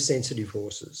very sensitive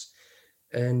horses.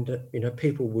 And,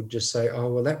 people would just say,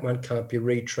 oh, well, that one can't be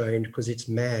retrained because it's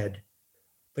mad.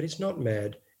 But it's not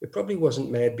mad. It probably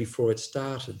wasn't mad before it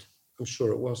started. I'm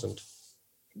sure it wasn't.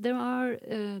 There are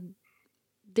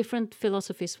different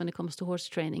philosophies when it comes to horse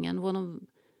training, and one of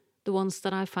the ones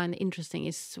that I find interesting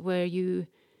is where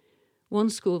one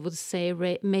school would say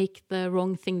make the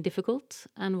wrong thing difficult,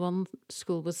 and one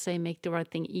school would say make the right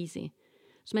thing easy.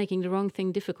 So making the wrong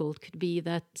thing difficult could be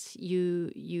that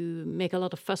you make a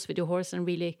lot of fuss with your horse and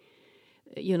really,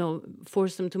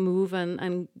 force them to move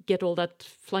and get all that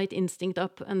flight instinct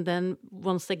up, and then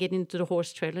once they get into the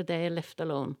horse trailer, they are left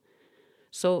alone.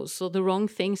 So the wrong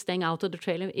thing, staying out of the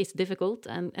trailer, is difficult,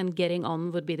 and getting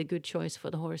on would be the good choice for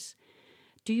the horse.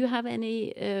 Do you have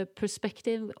any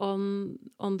perspective on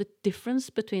the difference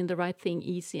between the right thing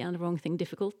easy and the wrong thing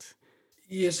difficult?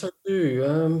 Yes, I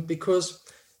do. Because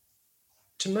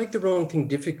to make the wrong thing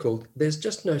difficult, there's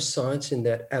just no science in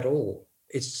that at all.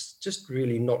 It's just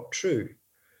really not true.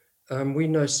 We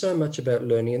know so much about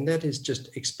learning, and that is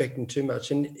just expecting too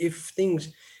much. And if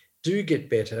things do get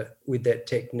better with that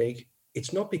technique,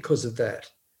 it's not because of that.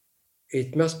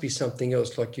 It must be something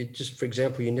else. Like you just, for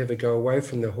example, you never go away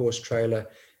from the horse trailer.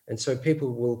 And so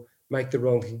people will make the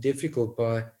wrong thing difficult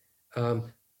by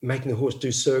making the horse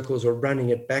do circles or running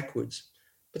it backwards.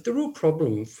 But the real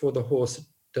problem for the horse that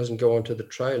doesn't go onto the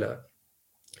trailer,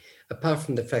 apart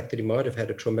from the fact that he might have had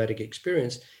a traumatic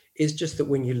experience, is just that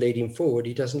when you lead him forward,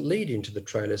 he doesn't lead into the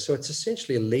trailer. So it's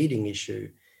essentially a leading issue.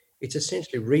 It's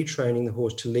essentially retraining the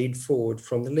horse to lead forward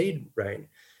from the lead rein,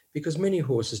 because many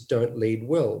horses don't lead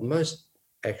well. Most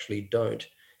actually don't,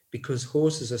 because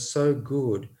horses are so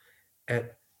good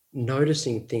at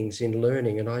noticing things in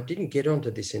learning. And I didn't get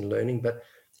onto this in learning, but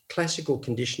classical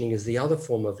conditioning is the other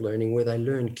form of learning where they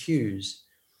learn cues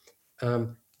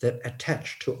that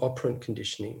attach to operant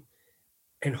conditioning.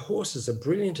 And horses are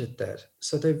brilliant at that.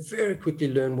 So they very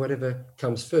quickly learn whatever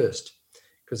comes first,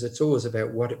 because it's always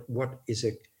about what is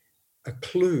a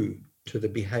clue to the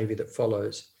behavior that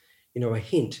follows, a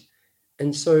hint.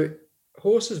 And so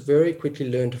horses very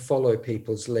quickly learn to follow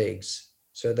people's legs.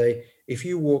 So if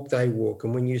you walk, they walk.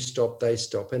 And when you stop, they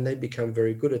stop. And they become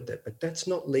very good at that. But that's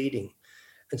not leading.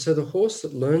 And so the horse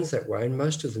that learns that way, and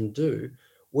most of them do,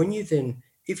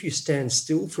 if you stand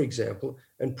still, for example,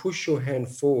 and push your hand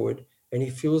forward, and he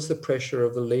feels the pressure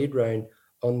of the lead rein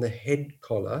on the head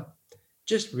collar,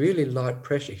 just really light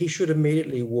pressure, he should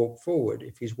immediately walk forward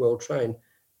if he's well trained.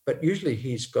 But usually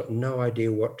he's got no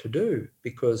idea what to do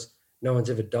because no one's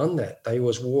ever done that. They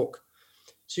always walk.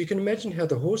 So you can imagine how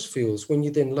the horse feels when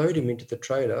you then load him into the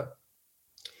trailer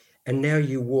and now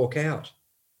you walk out.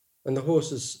 And the horse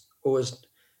has always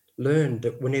learned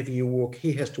that whenever you walk,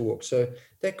 he has to walk. So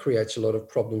that creates a lot of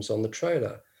problems on the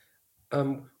trailer.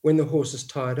 When the horse is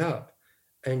tied up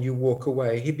and you walk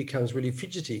away, he becomes really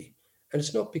fidgety. And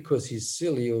it's not because he's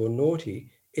silly or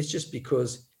naughty. It's just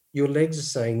because your legs are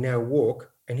saying, now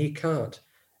walk, and he can't.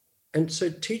 And so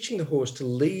teaching the horse to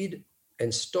lead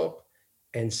and stop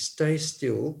and stay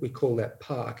still, we call that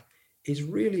park, is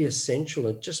really essential.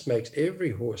 It just makes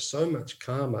every horse so much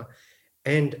calmer.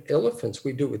 And elephants,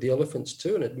 we do it with the elephants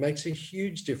too, and it makes a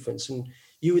huge difference. And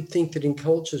you would think that in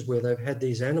cultures where they've had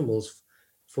these animals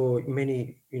for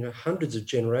many, hundreds of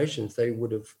generations, they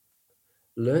would have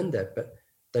learned that, but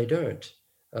they don't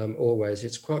always.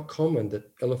 It's quite common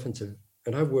that elephants have,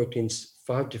 and I've worked in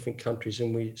 5 different countries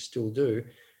and we still do,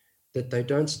 that they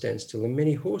don't stand still. And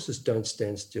many horses don't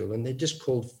stand still. And they're just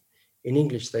called, in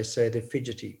English, they say they're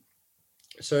fidgety.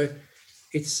 So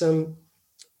it's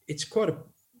quite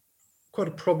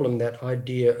a problem, that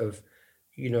idea of,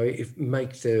 if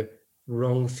make the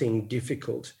wrong thing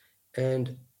difficult.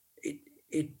 And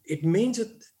it means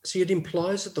that, see, it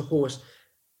implies that the horse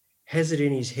has it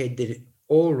in his head that,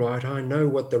 all right, I know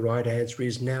what the right answer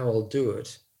is, now I'll do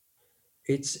it.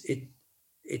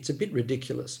 It's a bit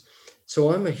ridiculous.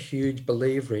 So I'm a huge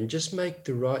believer in just make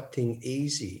the right thing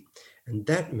easy. And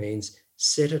that means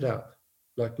set it up,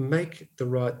 like make the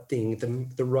right thing,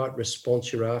 the right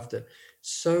response you're after,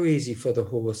 so easy for the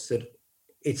horse that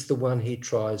it's the one he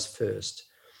tries first.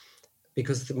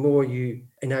 Because the more you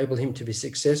enable him to be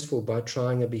successful by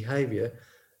trying a behavior,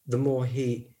 the more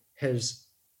he has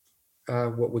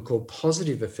what we call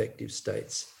positive affective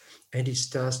states. And he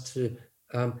starts to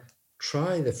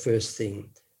try the first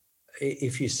thing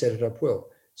if you set it up well.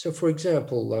 So, for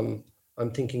example,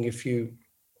 I'm thinking if you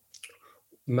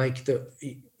make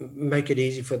it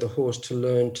easy for the horse to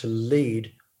learn to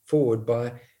lead forward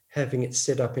by having it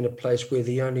set up in a place where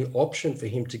the only option for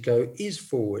him to go is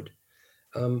forward.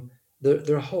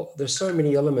 There's so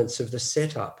many elements of the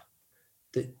setup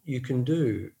that you can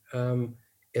do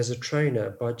as a trainer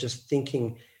by just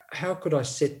thinking, how could I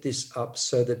set this up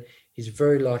so that he's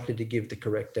very likely to give the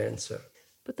correct answer?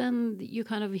 But then you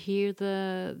kind of hear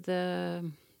the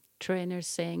trainers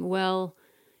saying, well,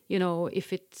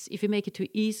 if you make it too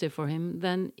easy for him,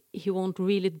 then he won't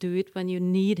really do it when you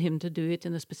need him to do it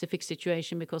in a specific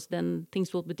situation, because then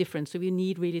things will be different. So you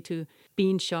need really to be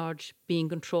in charge, be in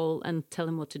control, and tell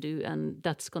him what to do, and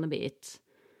that's going to be it.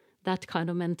 That kind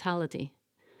of mentality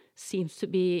seems to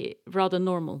be rather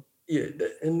normal. Yeah,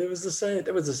 and that was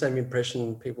the same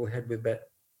impression people had with that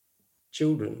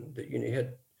children, that you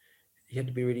had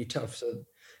to be really tough. So,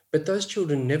 but those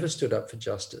children never stood up for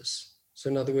justice. So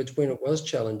in other words, when it was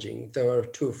challenging, they were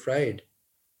too afraid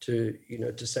to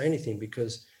say anything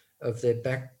because of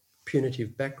their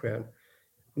punitive background.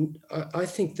 I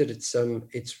think that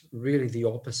it's really the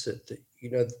opposite.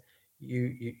 That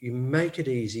you make it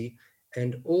easy,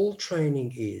 And all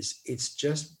training it's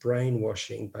just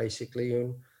brainwashing, basically.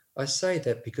 And I say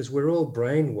that because we're all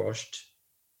brainwashed.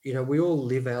 We all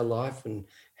live our life and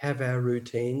have our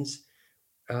routines.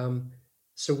 Um,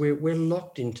 so we're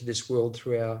locked into this world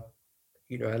through our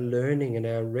learning and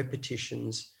our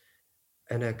repetitions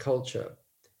and our culture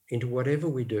into whatever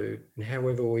we do and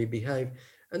however we behave.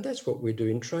 And that's what we do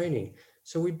in training.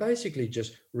 So we basically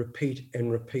just repeat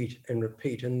and repeat and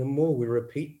repeat. And the more we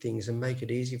repeat things and make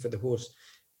it easy for the horse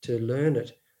to learn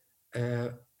it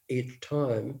each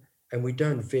time, and we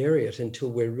don't vary it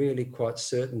until we're really quite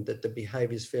certain that the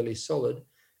behavior is fairly solid,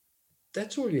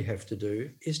 that's all you have to do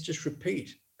is just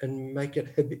repeat and make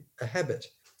it a habit.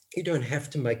 You don't have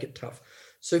to make it tough.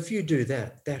 So if you do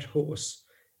that, that horse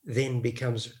then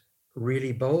becomes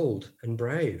really bold and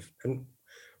brave. And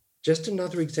just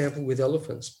another example with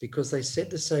elephants, because they said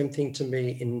the same thing to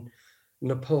me in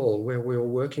Nepal, where we were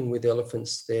working with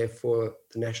elephants there for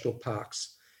the national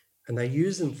parks, and they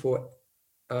use them for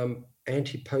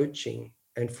anti-poaching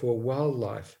and for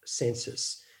wildlife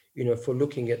census, for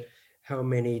looking at how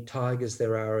many tigers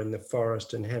there are in the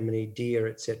forest and how many deer,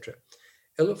 etc.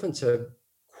 Elephants are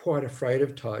quite afraid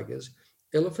of tigers.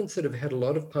 Elephants that have had a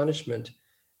lot of punishment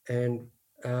and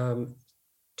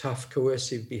tough,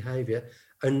 coercive behavior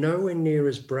are nowhere near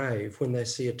as brave when they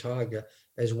see a tiger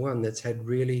as one that's had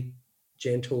really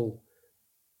gentle,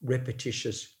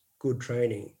 repetitious, good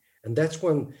training. And that's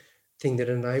one thing that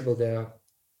enabled our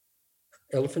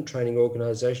elephant training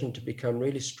organization to become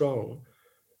really strong,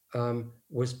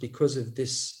 was because of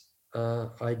this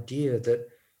idea that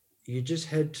you just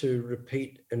had to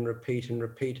repeat and repeat and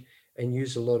repeat and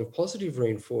use a lot of positive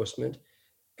reinforcement.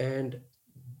 And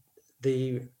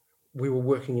we were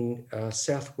working in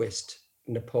southwest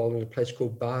Nepal in a place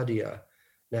called Bardia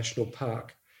National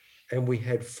Park, and we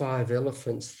had 5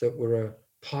 elephants that were a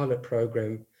pilot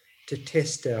program to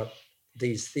test out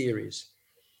these theories.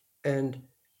 And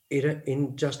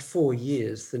in just 4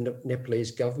 years, the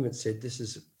Nepalese government said, "This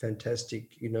is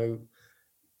fantastic.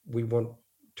 We want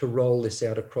to roll this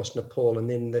out across Nepal." And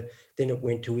then it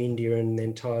went to India, and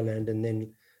then Thailand, and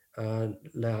then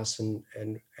Laos and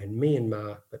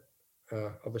Myanmar. But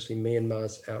obviously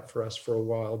Myanmar's out for us for a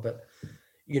while. But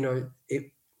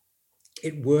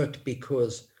it worked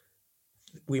because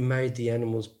we made the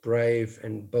animals brave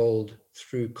and bold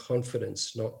through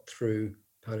confidence, not through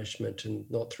punishment and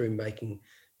not through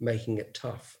making it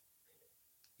tough.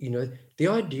 The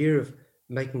idea of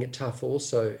making it tough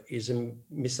also is a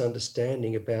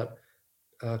misunderstanding about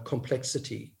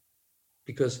complexity,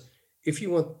 because if you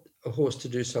want a horse to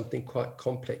do something quite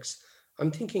complex,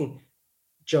 I'm thinking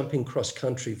jumping cross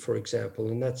country, for example,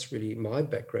 and that's really my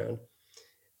background.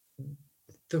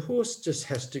 The horse just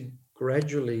has to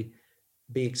gradually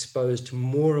be exposed to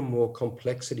more and more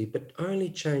complexity, but only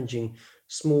changing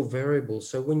small variables.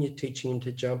 So when you're teaching him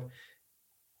to jump,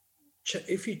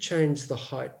 if you change the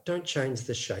height, don't change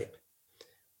the shape.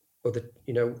 Or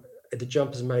the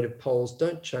jump is made of poles,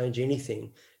 don't change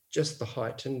anything, just the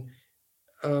height. And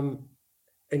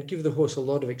give the horse a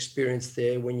lot of experience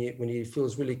there when he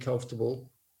feels really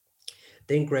comfortable.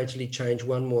 Then gradually change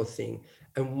one more thing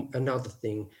and another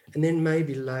thing, and then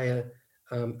maybe lay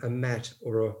a mat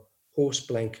or a horse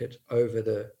blanket over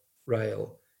the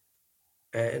rail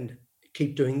and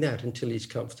keep doing that until he's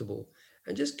comfortable,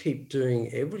 and just keep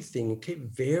doing everything and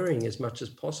keep varying as much as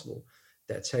possible.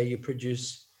 That's how you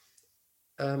produce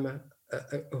a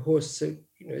horse that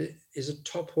is a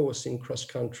top horse in cross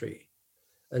country.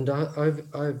 And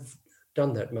I've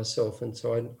done that myself, and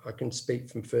so I can speak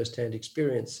from firsthand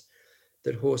experience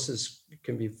that horses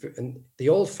can be. And the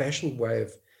old-fashioned way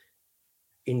of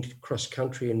in cross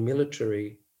country and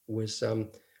military was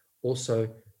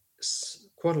also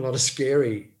quite a lot of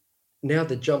scary. Now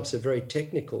the jumps are very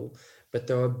technical, but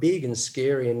they were big and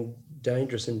scary and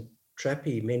dangerous and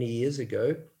trappy many years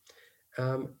ago.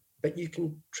 But you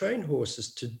can train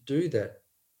horses to do that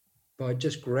by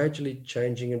just gradually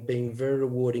changing and being very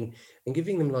rewarding and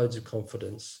giving them loads of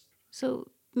confidence.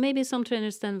 So maybe some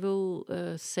trainers then will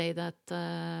say that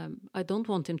I don't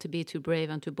want him to be too brave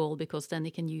and too bold because then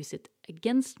he can use it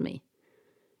against me,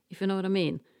 if you know what I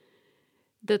mean.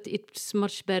 That it's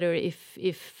much better if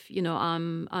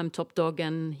I'm top dog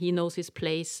and he knows his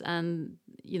place, and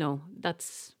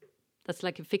that's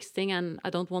like a fixed thing, and I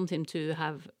don't want him to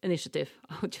have initiative.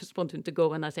 I just want him to go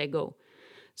when I say go.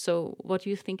 So what do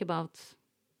you think about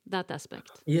that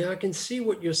aspect? Yeah, I can see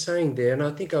what you're saying there. And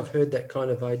I think I've heard that kind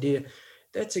of idea.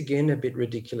 That's again a bit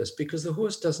ridiculous, because the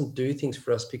horse doesn't do things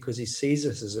for us because he sees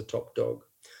us as a top dog.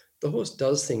 The horse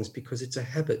does things because it's a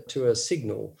habit to a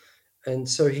signal. And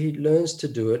so he learns to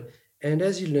do it. And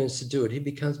as he learns to do it, he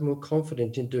becomes more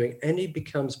confident in doing it, and he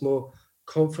becomes more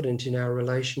confident in our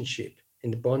relationship,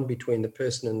 in the bond between the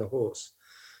person and the horse.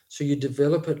 So you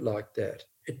develop it like that.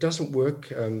 It doesn't work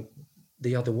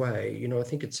the other way. You know, I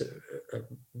think it's a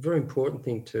very important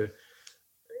thing to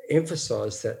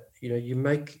emphasize that, you know, you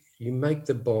make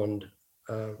the bond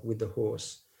with the horse,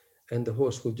 and the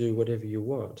horse will do whatever you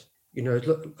want. You know,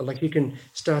 like you can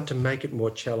start to make it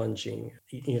more challenging.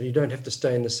 You know, you don't have to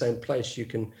stay in the same place. You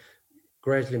can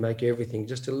gradually make everything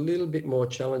just a little bit more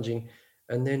challenging,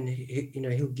 and then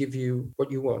he'll give you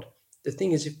what you want. The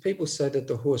thing is, if people say that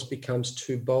the horse becomes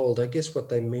too bold, I guess what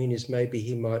they mean is maybe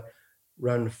he might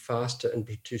run faster and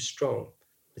be too strong.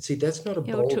 But see, that's not a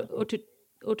Yeah, bold.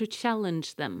 or to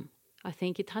challenge them. I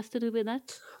think it has to do with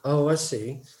that. Oh, I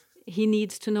see. He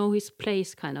needs to know his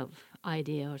place, kind of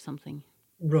idea or something.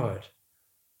 Right.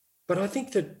 But I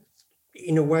think that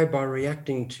in a way, by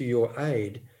reacting to your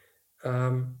aid,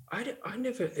 I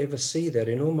never ever see that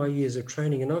in all my years of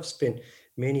training, and I've spent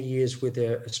many years with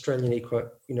the Australian Equine.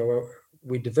 You know,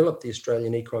 we developed the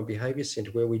Australian Equine Behaviour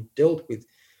Centre, where we dealt with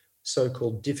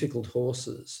so-called difficult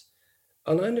horses,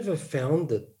 and I never found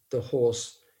that the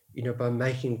horse, you know, by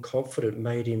making him confident,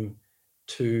 made him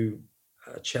too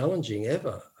challenging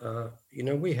ever. You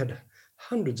know, we had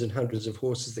hundreds and hundreds of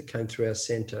horses that came through our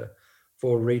centre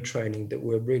for retraining that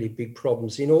were really big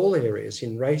problems in all areas,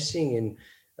 in racing, in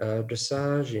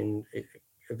dressage, in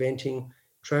eventing,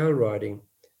 trail riding.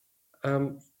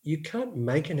 You can't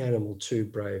make an animal too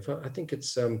brave. I think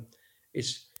it's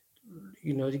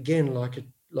you know, again,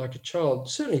 like a child.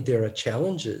 Certainly, there are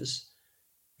challenges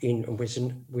in, and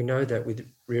we know that with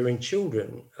rearing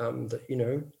children, that, you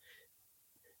know,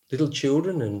 little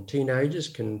children and teenagers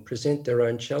can present their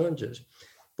own challenges.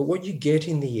 But what you get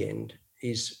in the end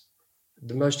is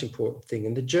the most important thing.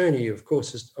 And the journey, of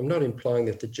course, is, I'm not implying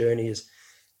that the journey is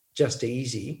just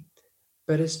easy,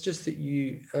 but it's just that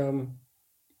you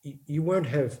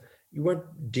won't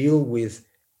deal with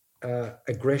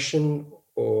aggression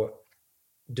or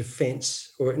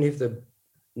defense or any of the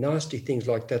nasty things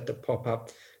like that that pop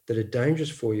up that are dangerous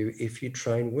for you if you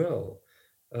train well.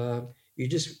 Uh, you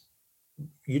just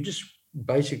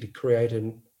basically create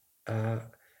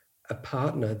a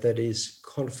partner that is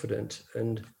confident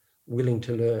and willing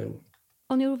to learn.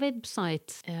 On your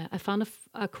website, I found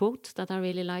a quote that I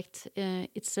really liked.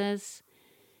 It says,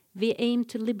 "We aim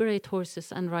to liberate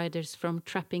horses and riders from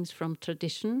trappings from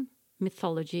tradition,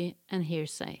 mythology, and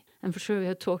hearsay." And for sure, we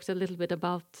have talked a little bit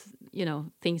about, you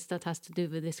know, things that has to do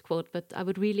with this quote, but I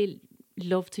would really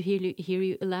love to hear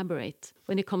you elaborate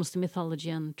when it comes to mythology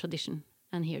and tradition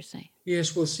and hearsay.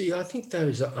 Yes, well, see, I think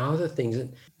those are other things.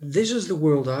 This is the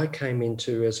world I came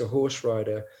into as a horse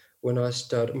rider when I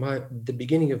started the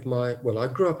beginning of my, well, I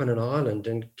grew up on an island,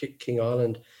 in King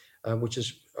Island, which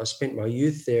is, I spent my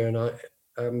youth there, and I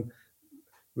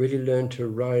really learned to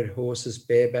ride horses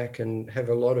bareback and have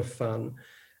a lot of fun.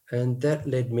 And that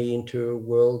led me into a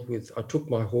world with, I took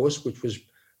my horse, which was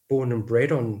born and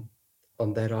bred on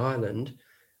that island.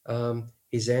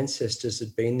 His ancestors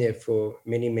had been there for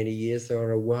many, many years. They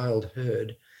were a wild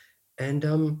herd. And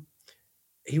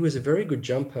he was a very good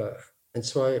jumper. And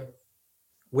so I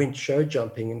went show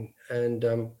jumping, and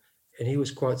he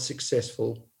was quite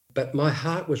successful. But my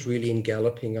heart was really in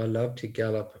galloping. I loved to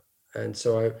gallop. And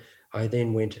so I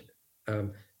then went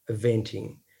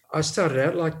eventing. I started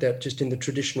out like that, just in the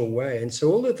traditional way. And so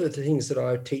all of the things that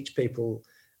I teach people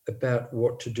about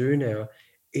what to do now,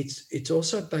 it's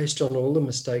also based on all the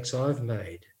mistakes I've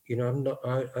made. You know,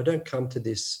 I don't come to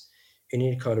this in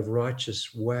any kind of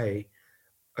righteous way.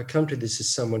 I come to this as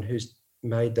someone who's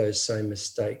made those same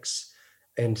mistakes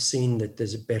and seen that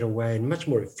there's a better way and much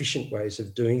more efficient ways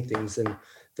of doing things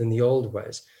than the old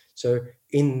ways. So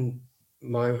in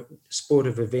my sport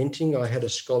of eventing, I had a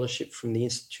scholarship from the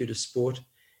Institute of Sport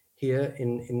here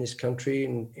in this country,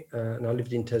 and I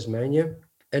lived in Tasmania.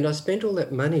 And I spent all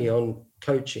that money on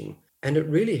coaching, and it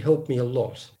really helped me a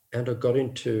lot. And I got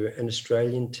into an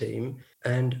Australian team,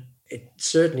 and it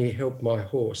certainly helped my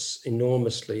horse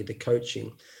enormously, the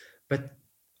coaching. But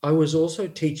I was also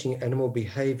teaching animal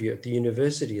behavior at the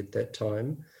university at that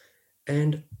time,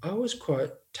 and I was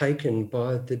quite taken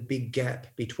by the big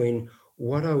gap between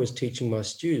what I was teaching my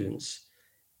students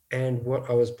and what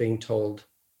I was being told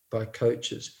by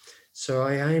coaches. So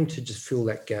I aim to just fill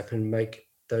that gap and make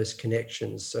those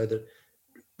connections so that,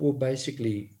 well,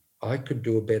 basically I could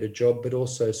do a better job, but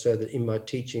also so that in my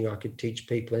teaching I could teach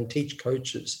people and teach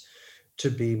coaches to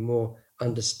be more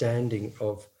understanding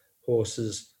of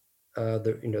horses,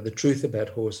 the truth about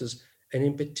horses, and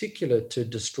in particular to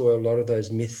destroy a lot of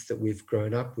those myths that we've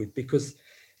grown up with. Because,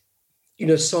 you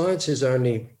know, science is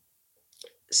only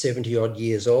 70 odd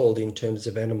years old in terms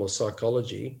of animal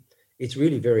psychology. It's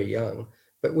really very young,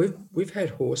 But we've had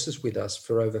horses with us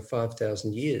for over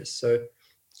 5,000 years, so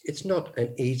it's not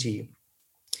an easy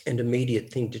and immediate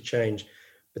thing to change.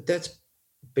 But that's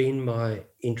been my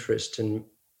interest and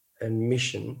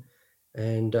mission.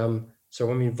 And so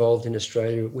I'm involved in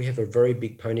Australia. We have a very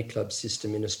big pony club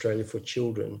system in Australia for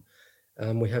children.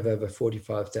 We have over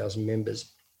 45,000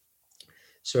 members.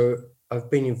 So I've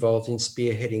been involved in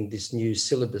spearheading this new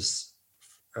syllabus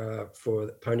for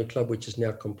the Pony Club, which is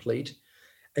now complete.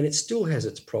 And it still has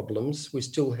its problems. We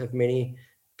still have many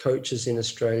coaches in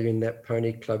Australia in that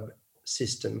Pony Club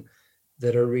system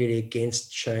that are really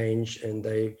against change, and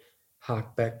they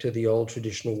hark back to the old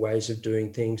traditional ways of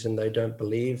doing things, and they don't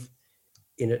believe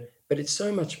in it. But it's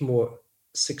so much more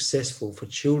successful for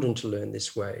children to learn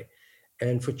this way,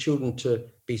 and for children to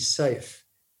be safe.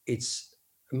 It's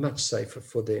much safer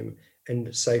for them,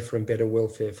 and safer and better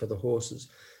welfare for the horses.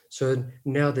 So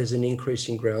now there's an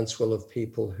increasing groundswell of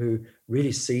people who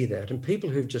really see that, and people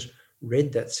who've just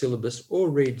read that syllabus or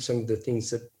read some of the things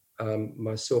that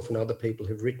myself and other people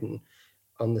have written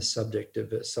on the subject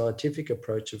of a scientific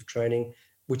approach of training,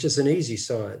 which is an easy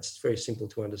science. It's very simple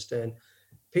to understand.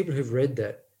 People who've read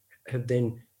that have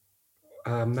then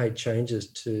made changes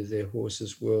to their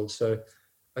horses' world. So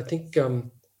I think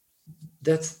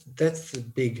that's the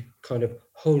big kind of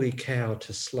holy cow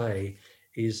to slay,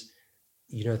 is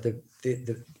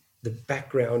the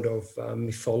background of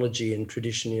mythology and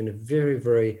tradition in a very,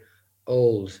 very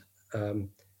old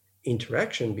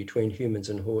interaction between humans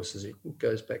and horses. It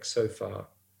goes back so far.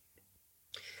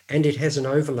 And it has an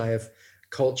overlay of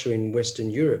culture in Western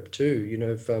Europe too.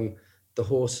 The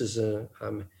horse is an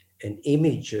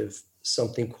image of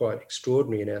something quite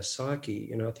extraordinary in our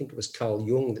psyche. I think it was Carl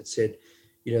Jung that said,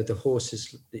 the horse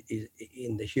is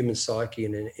in the human psyche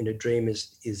and in a dream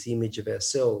is the image of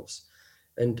ourselves.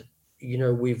 And,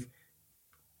 we've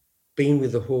been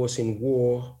with the horse in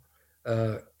war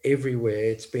everywhere.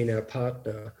 It's been our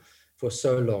partner for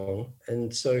so long.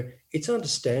 And so it's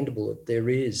understandable that there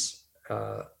is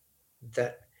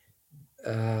that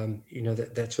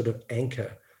sort of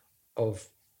anchor of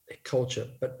culture.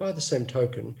 But by the same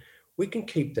token, we can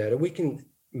keep that, or we can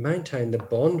maintain the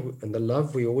bond and the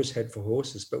love we always had for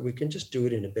horses, but we can just do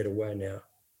it in a better way now.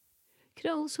 Could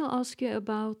I also ask you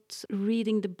about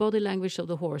reading the body language of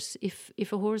the horse? If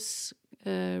a horse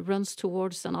runs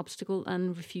towards an obstacle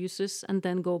and refuses, and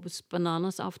then goes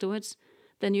bananas afterwards,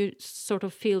 then you sort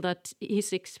of feel that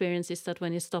his experience is that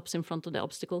when he stops in front of the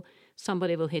obstacle,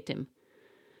 somebody will hit him.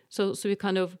 So you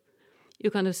kind of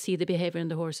see the behavior in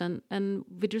the horse, and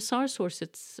with dressage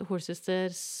horses,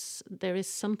 there is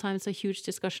sometimes a huge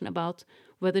discussion about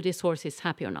whether this horse is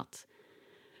happy or not,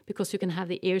 because you can have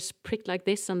the ears pricked like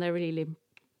this, and they're really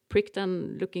pricked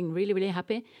and looking really, really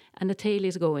happy, and the tail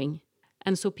is going.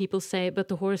 And so people say, but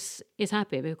the horse is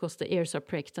happy because the ears are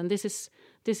pricked. And this is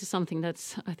something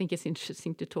that's, I think it's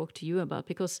interesting to talk to you about,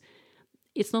 because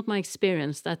it's not my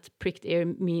experience that pricked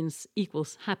ear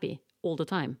equals happy all the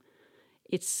time.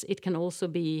 It can also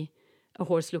be a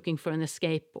horse looking for an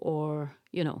escape, or,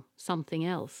 something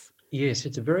else. Yes,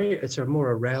 it's a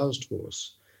more aroused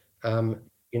horse.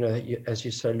 As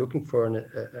you say, looking for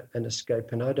an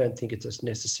escape, and I don't think it's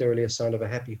necessarily a sign of a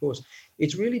happy horse.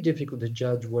 It's really difficult to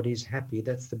judge what is happy.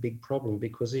 That's the big problem,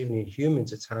 because even in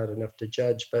humans, it's hard enough to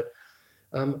judge. But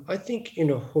I think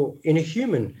in a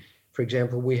human, for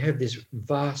example, we have this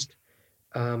vast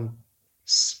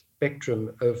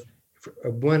spectrum of,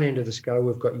 at one end of the scale,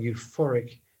 we've got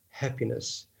euphoric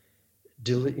happiness,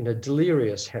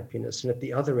 delirious happiness, and at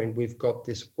the other end, we've got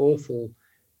this awful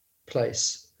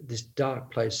place, this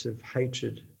dark place of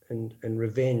hatred and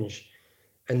revenge.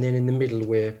 And then in the middle,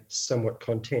 we're somewhat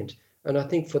content. And I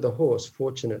think for the horse,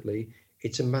 fortunately,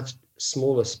 it's a much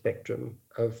smaller spectrum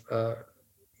of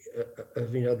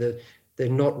they're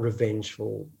not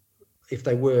revengeful. If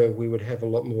they were, we would have a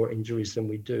lot more injuries than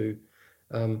we do.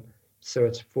 So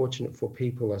it's fortunate for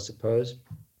people, I suppose.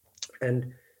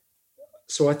 And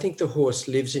so I think the horse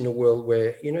lives in a world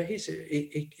where,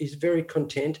 he's very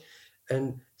content,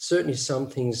 and certainly some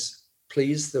things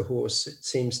please the horse. It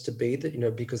seems to be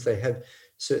that, because they have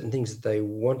certain things that they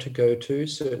want to go to,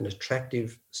 certain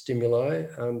attractive stimuli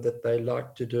that they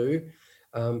like to do.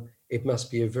 It must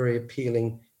be a very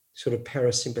appealing sort of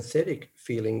parasympathetic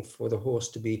feeling for the horse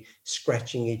to be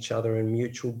scratching each other and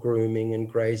mutual grooming and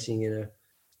grazing in a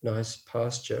nice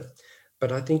pasture.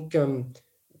 But I think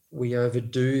we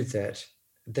overdo that.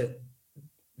 That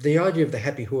the idea of the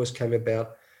happy horse came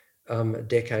about a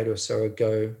decade or so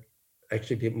ago,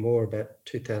 actually a bit more, about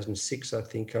 2006, I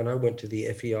think. And I went to the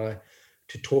FEI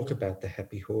to talk about the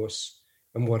happy horse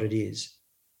and what it is.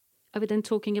 Are we then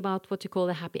talking about what you call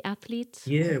a happy athlete?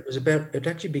 Yeah, it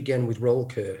actually began with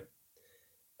Rollkur.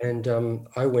 And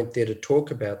I went there to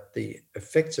talk about the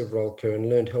effects of Rolke and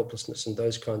learned helplessness and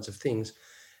those kinds of things.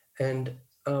 And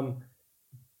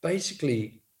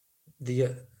basically,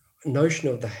 the notion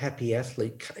of the happy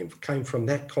athlete came from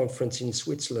that conference in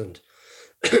Switzerland.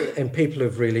 And people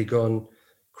have really gone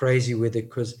crazy with it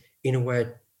because, in a way,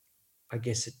 I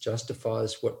guess it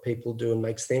justifies what people do and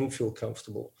makes them feel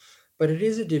comfortable. But it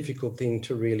is a difficult thing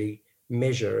to really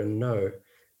measure and know.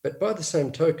 But by the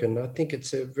same token, I think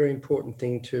it's a very important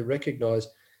thing to recognize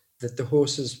that the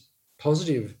horse's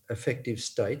positive affective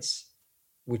states,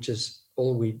 which is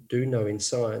all we do know in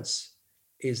science,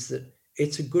 is that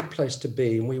it's a good place to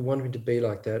be, and we want him to be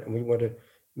like that, and we want to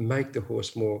make the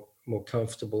horse more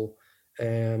comfortable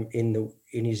in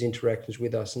his interactions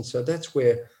with us. And so that's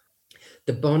where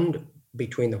the bond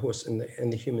between the horse and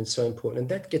the human is so important. And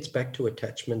that gets back to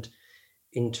attachment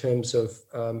in terms of,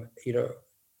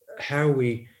 how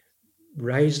we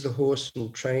raise the horse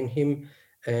and train him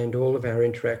and all of our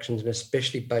interactions, and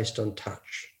especially based on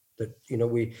touch. That,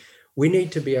 we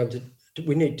need to be able to,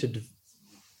 we need to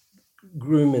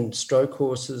groom and stroke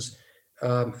horses,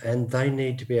 and they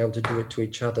need to be able to do it to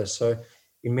each other. So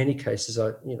in many cases,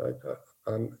 I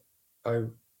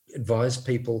advise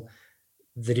people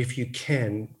that if you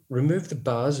can, remove the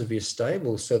bars of your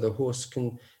stable so the horse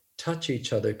can touch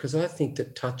each other, because I think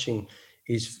that touching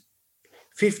is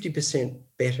 50%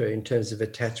 better in terms of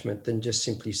attachment than just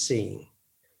simply seeing.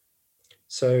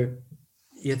 So,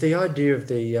 yeah, the idea of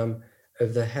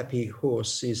the happy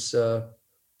horse is, to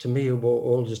me,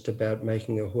 all just about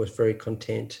making a horse very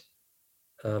content,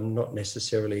 not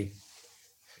necessarily,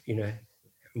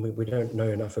 we don't know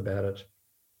enough about it.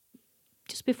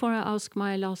 Just before I ask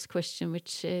my last question,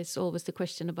 which is always the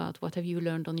question about what have you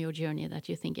learned on your journey that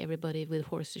you think everybody with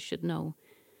horses should know,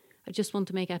 I just want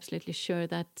to make absolutely sure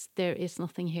that there is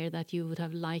nothing here that you would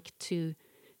have liked to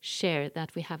share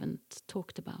that we haven't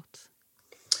talked about.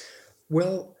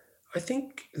 Well, I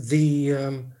think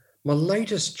my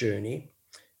latest journey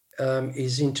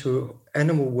is into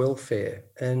animal welfare,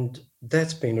 and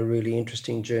that's been a really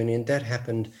interesting journey, and that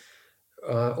happened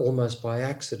almost by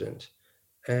accident.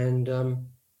 And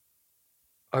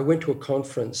I went to a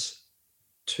conference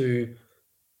to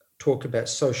talk about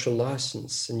social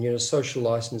license, and social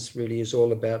license really is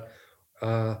all about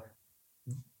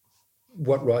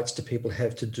what rights do people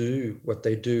have to do what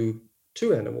they do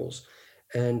to animals,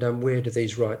 and where do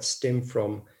these rights stem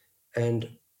from. And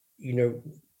in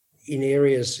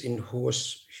areas in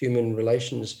horse human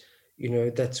relations,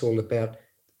 that's all about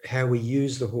how we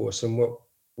use the horse and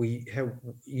how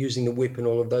using the whip and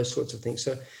all of those sorts of things.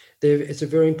 So it's a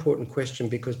very important question,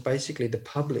 because basically the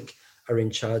public are in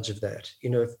charge of that.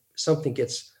 If something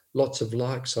gets lots of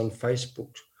likes on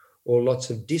Facebook or lots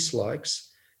of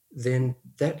dislikes, then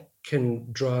that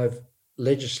can drive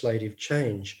legislative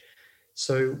change.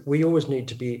 So we always need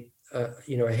to be,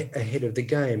 ahead of the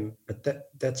game. But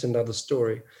that's another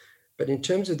story. But in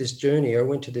terms of this journey, I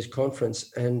went to this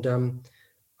conference, and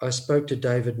I spoke to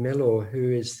David Mellor,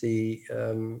 who is the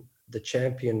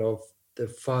champion of the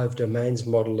 5 domains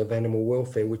model of animal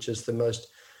welfare, which is the most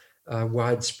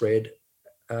widespread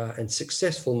and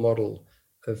successful model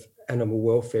of animal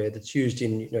welfare that's used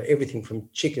in everything from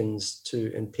chickens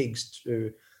and pigs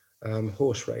to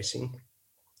horse racing.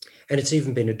 And it's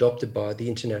even been adopted by the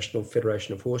International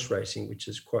Federation of Horse Racing, which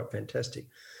is quite fantastic.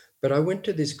 But I went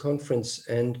to this conference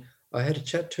and I had a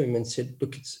chat to him and said,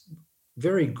 look, it's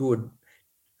very good,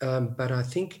 but I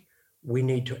think we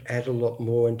need to add a lot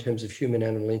more in terms of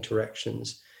human-animal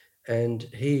interactions. And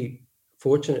he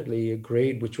fortunately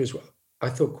agreed, which was, I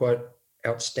thought, quite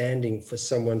outstanding for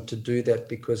someone to do that,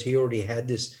 because he already had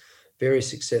this very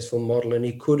successful model and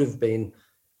he could have been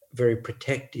very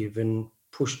protective and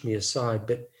pushed me aside.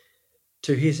 But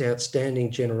to his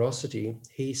outstanding generosity,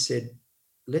 he said,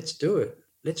 let's do it.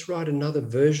 Let's write another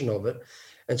version of it.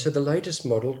 And so the latest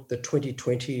model, the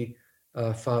 2020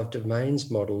 5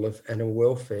 domains model of animal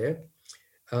welfare,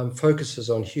 focuses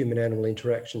on human-animal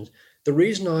interactions. The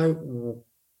reason I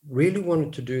really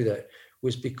wanted to do that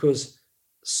was because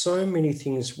so many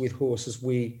things with horses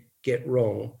we get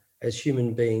wrong as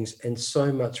human beings, and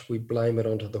so much we blame it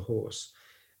onto the horse.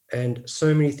 And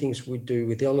so many things we do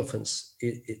with elephants,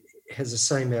 it has the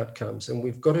same outcomes, and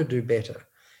we've got to do better.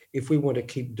 If we want to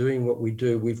keep doing what we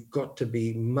do, we've got to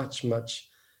be much, much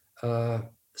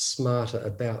smarter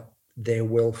about their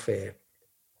welfare.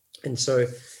 And so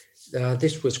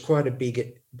this was quite a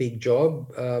big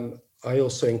job. I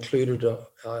also included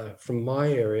from my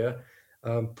area,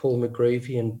 Paul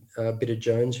McGreevy and Bitter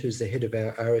Jones, who's the head of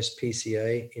our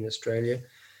RSPCA in Australia,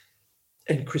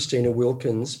 and Christina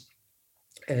Wilkins.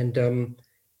 And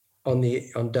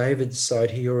on David's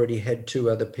side, he already had 2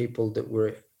 other people that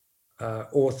were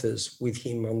authors with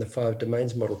him on the 5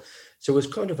 domains model. So it was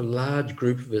kind of a large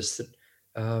group of us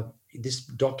that this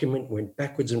document went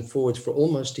backwards and forwards for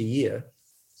almost a year,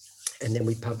 and then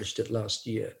we published it last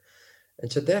year.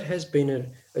 And so that has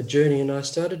been a journey, and I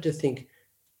started to think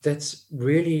that's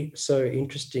really so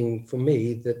interesting for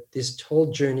me that this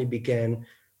whole journey began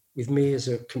with me as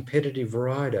a competitive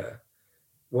rider,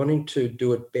 wanting to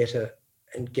do it better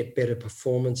and get better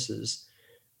performances.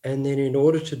 And then in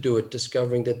order to do it,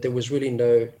 discovering that there was really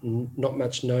not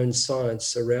much known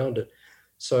science around it.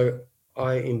 So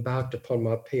I embarked upon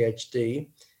my PhD,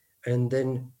 and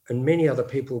many other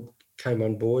people came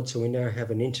on board. So we now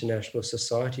have an International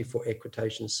Society for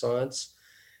Equitation Science,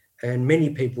 and many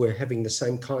people were having the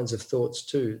same kinds of thoughts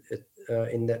too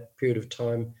in that period of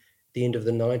time, the end of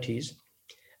the 90s.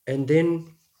 And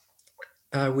then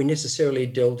we necessarily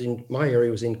delved in, my area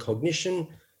was in cognition,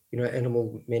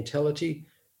 animal mentality.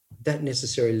 That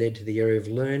necessarily led to the area of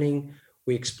learning.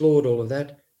 We explored all of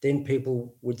that. Then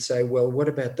people would say, well, what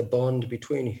about the bond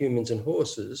between humans and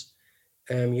horses?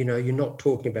 You're not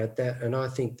talking about that. And I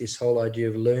think this whole idea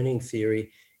of learning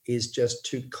theory is just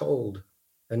too cold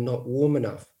and not warm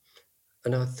enough.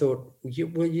 And I thought,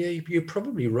 you're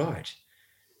probably right.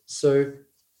 So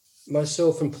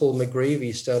myself and Paul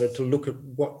McGreevy started to look at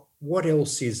what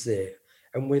else is there.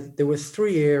 And there were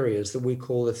 3 areas that we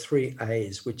call the 3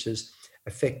 A's, which is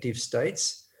affective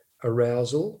states,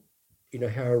 arousal,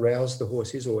 how aroused the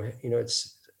horse is, or,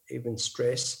 it's even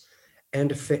stress,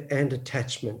 and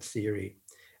attachment theory.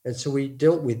 And so we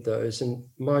dealt with those, and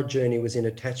my journey was in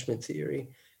attachment theory.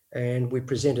 And we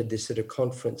presented this at a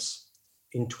conference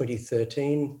in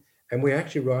 2013, and we're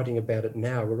actually writing about it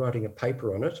now. We're writing a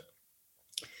paper on it.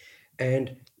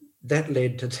 And that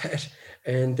led to that.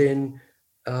 And then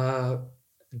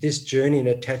this journey in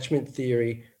attachment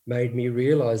theory made me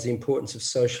realize the importance of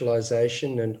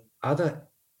socialization and other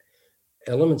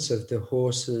elements of the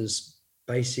horse's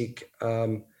basic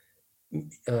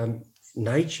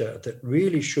nature that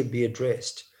really should be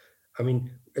addressed. I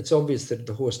mean, it's obvious that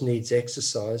the horse needs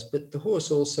exercise, but the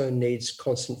horse also needs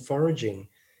constant foraging.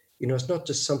 It's not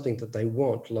just something that they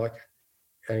want, like,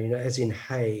 as in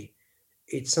hay.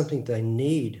 It's something they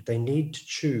need. They need to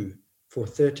chew for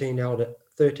 13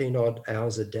 odd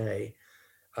hours a day.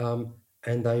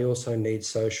 And they also need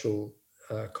social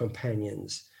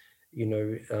companions,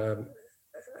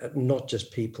 not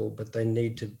just people, but they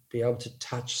need to be able to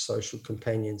touch social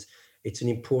companions. It's an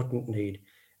important need.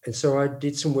 And so I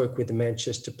did some work with the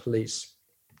Manchester Police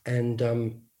and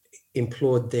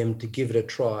implored them to give it a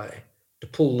try, to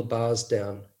pull the bars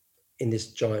down in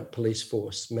this giant police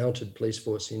force, mounted police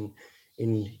force in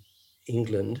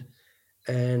England.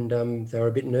 And they were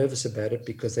a bit nervous about it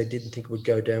because they didn't think it would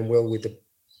go down well with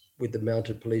the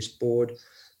mounted police board.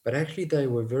 But actually they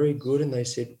were very good, and they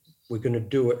said, we're going to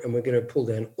do it, and we're going to pull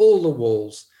down all the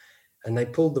walls. And they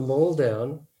pulled them all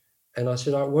down. And I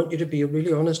said, I want you to be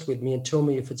really honest with me and tell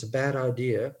me if it's a bad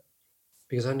idea,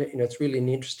 because I know, it's really an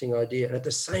interesting idea. And at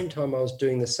the same time, I was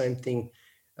doing the same thing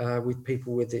with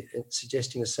people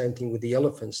suggesting the same thing with the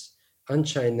elephants.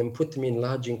 Unchain them, put them in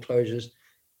large enclosures.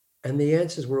 And the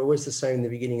answers were always the same in the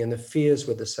beginning, and the fears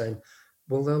were the same.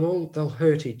 Well, they'll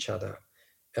hurt each other.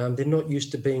 They're not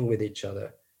used to being with each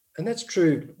other. And that's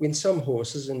true in some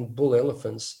horses and bull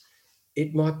elephants.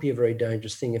 It might be a very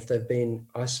dangerous thing if they've been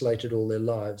isolated all their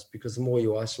lives, because the more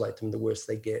you isolate them, the worse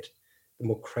they get, the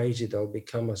more crazy they'll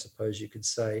become, I suppose you could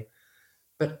say.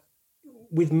 But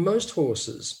with most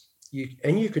horses,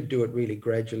 you could do it really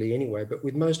gradually anyway, but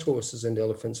with most horses and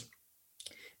elephants,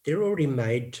 they're already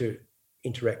made to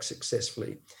interact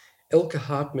successfully. Elke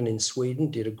Hartmann in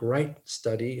Sweden did a great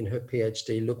study in her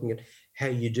PhD looking at how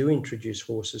you do introduce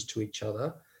horses to each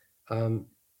other, and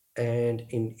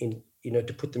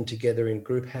to put them together in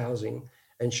group housing,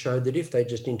 and showed that if they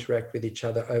just interact with each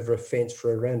other over a fence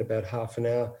for around about half an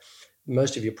hour,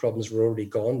 most of your problems were already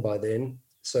gone by then.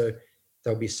 So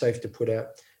they'll be safe to put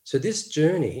out. So this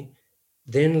journey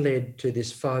then led to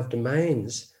this 5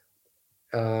 domains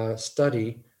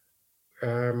study,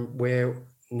 where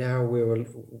now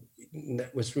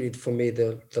that was really for me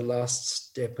the last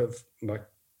step of my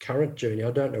current journey.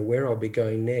 I don't know where I'll be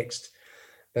going next,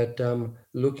 but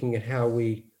looking at how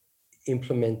we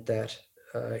implement that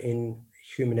in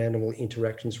human-animal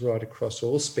interactions right across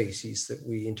all species that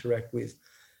we interact with.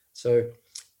 So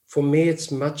for me,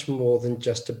 it's much more than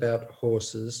just about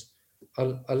horses.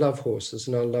 I love horses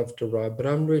and I love to ride, but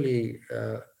I'm really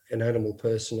an animal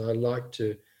person. I like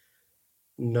to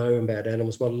know about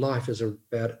animals. My life is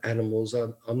about animals. I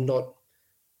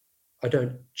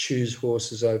don't choose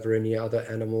horses over any other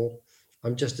animal.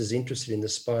 I'm just as interested in the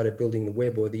spider building the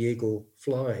web or the eagle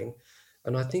flying.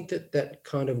 And I think that that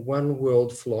kind of one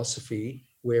world philosophy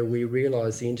where we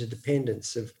realize the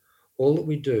interdependence of all that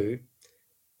we do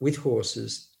with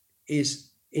horses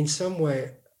is in some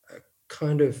way a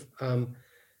kind of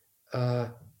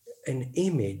an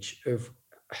image of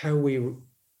how we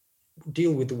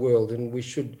deal with the world, and we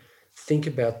should think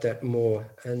about that more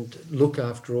and look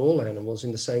after all animals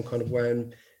in the same kind of way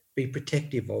and be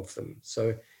protective of them.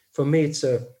 So for me,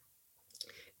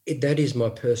 that is my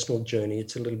personal journey.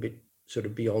 It's a little bit sort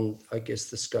of beyond, I guess,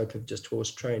 the scope of just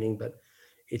horse training, but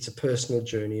it's a personal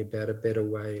journey about a better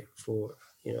way for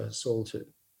us all to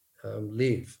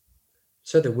live,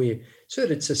 so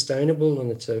that it's sustainable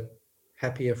and it's a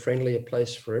happier, friendlier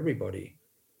place for everybody.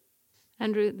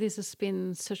 Andrew, this has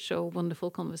been such a wonderful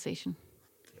conversation.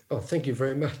 Oh, thank you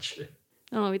very much.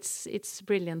 Oh, it's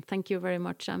brilliant. Thank you very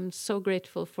much. I'm so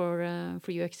grateful for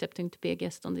you accepting to be a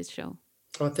guest on this show.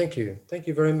 Oh, thank you. Thank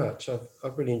you very much.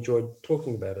 I've really enjoyed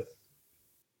talking about it.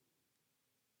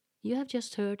 You have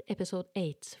just heard episode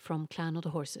 8 from Clan of the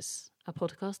Horses, a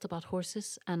podcast about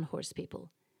horses and horse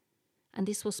people. And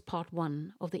this was part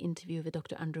 1 of the interview with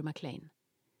Dr. Andrew MacLean.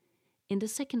 In the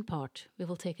second part, we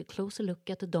will take a closer look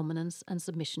at the dominance and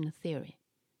submission theory.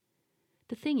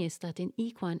 The thing is that in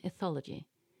equine ethology,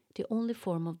 the only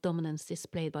form of dominance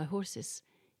displayed by horses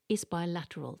is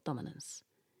bilateral dominance.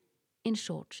 In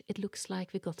short, it looks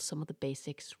like we got some of the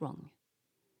basics wrong.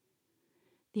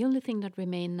 The only thing that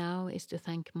remains now is to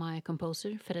thank my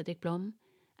composer, Fredrik Blom,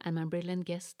 and my brilliant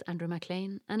guest, Andrew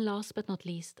MacLean, and last but not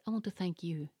least, I want to thank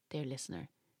you, dear listener,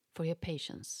 for your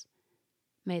patience.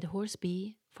 May the horse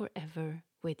be forever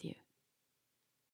with you.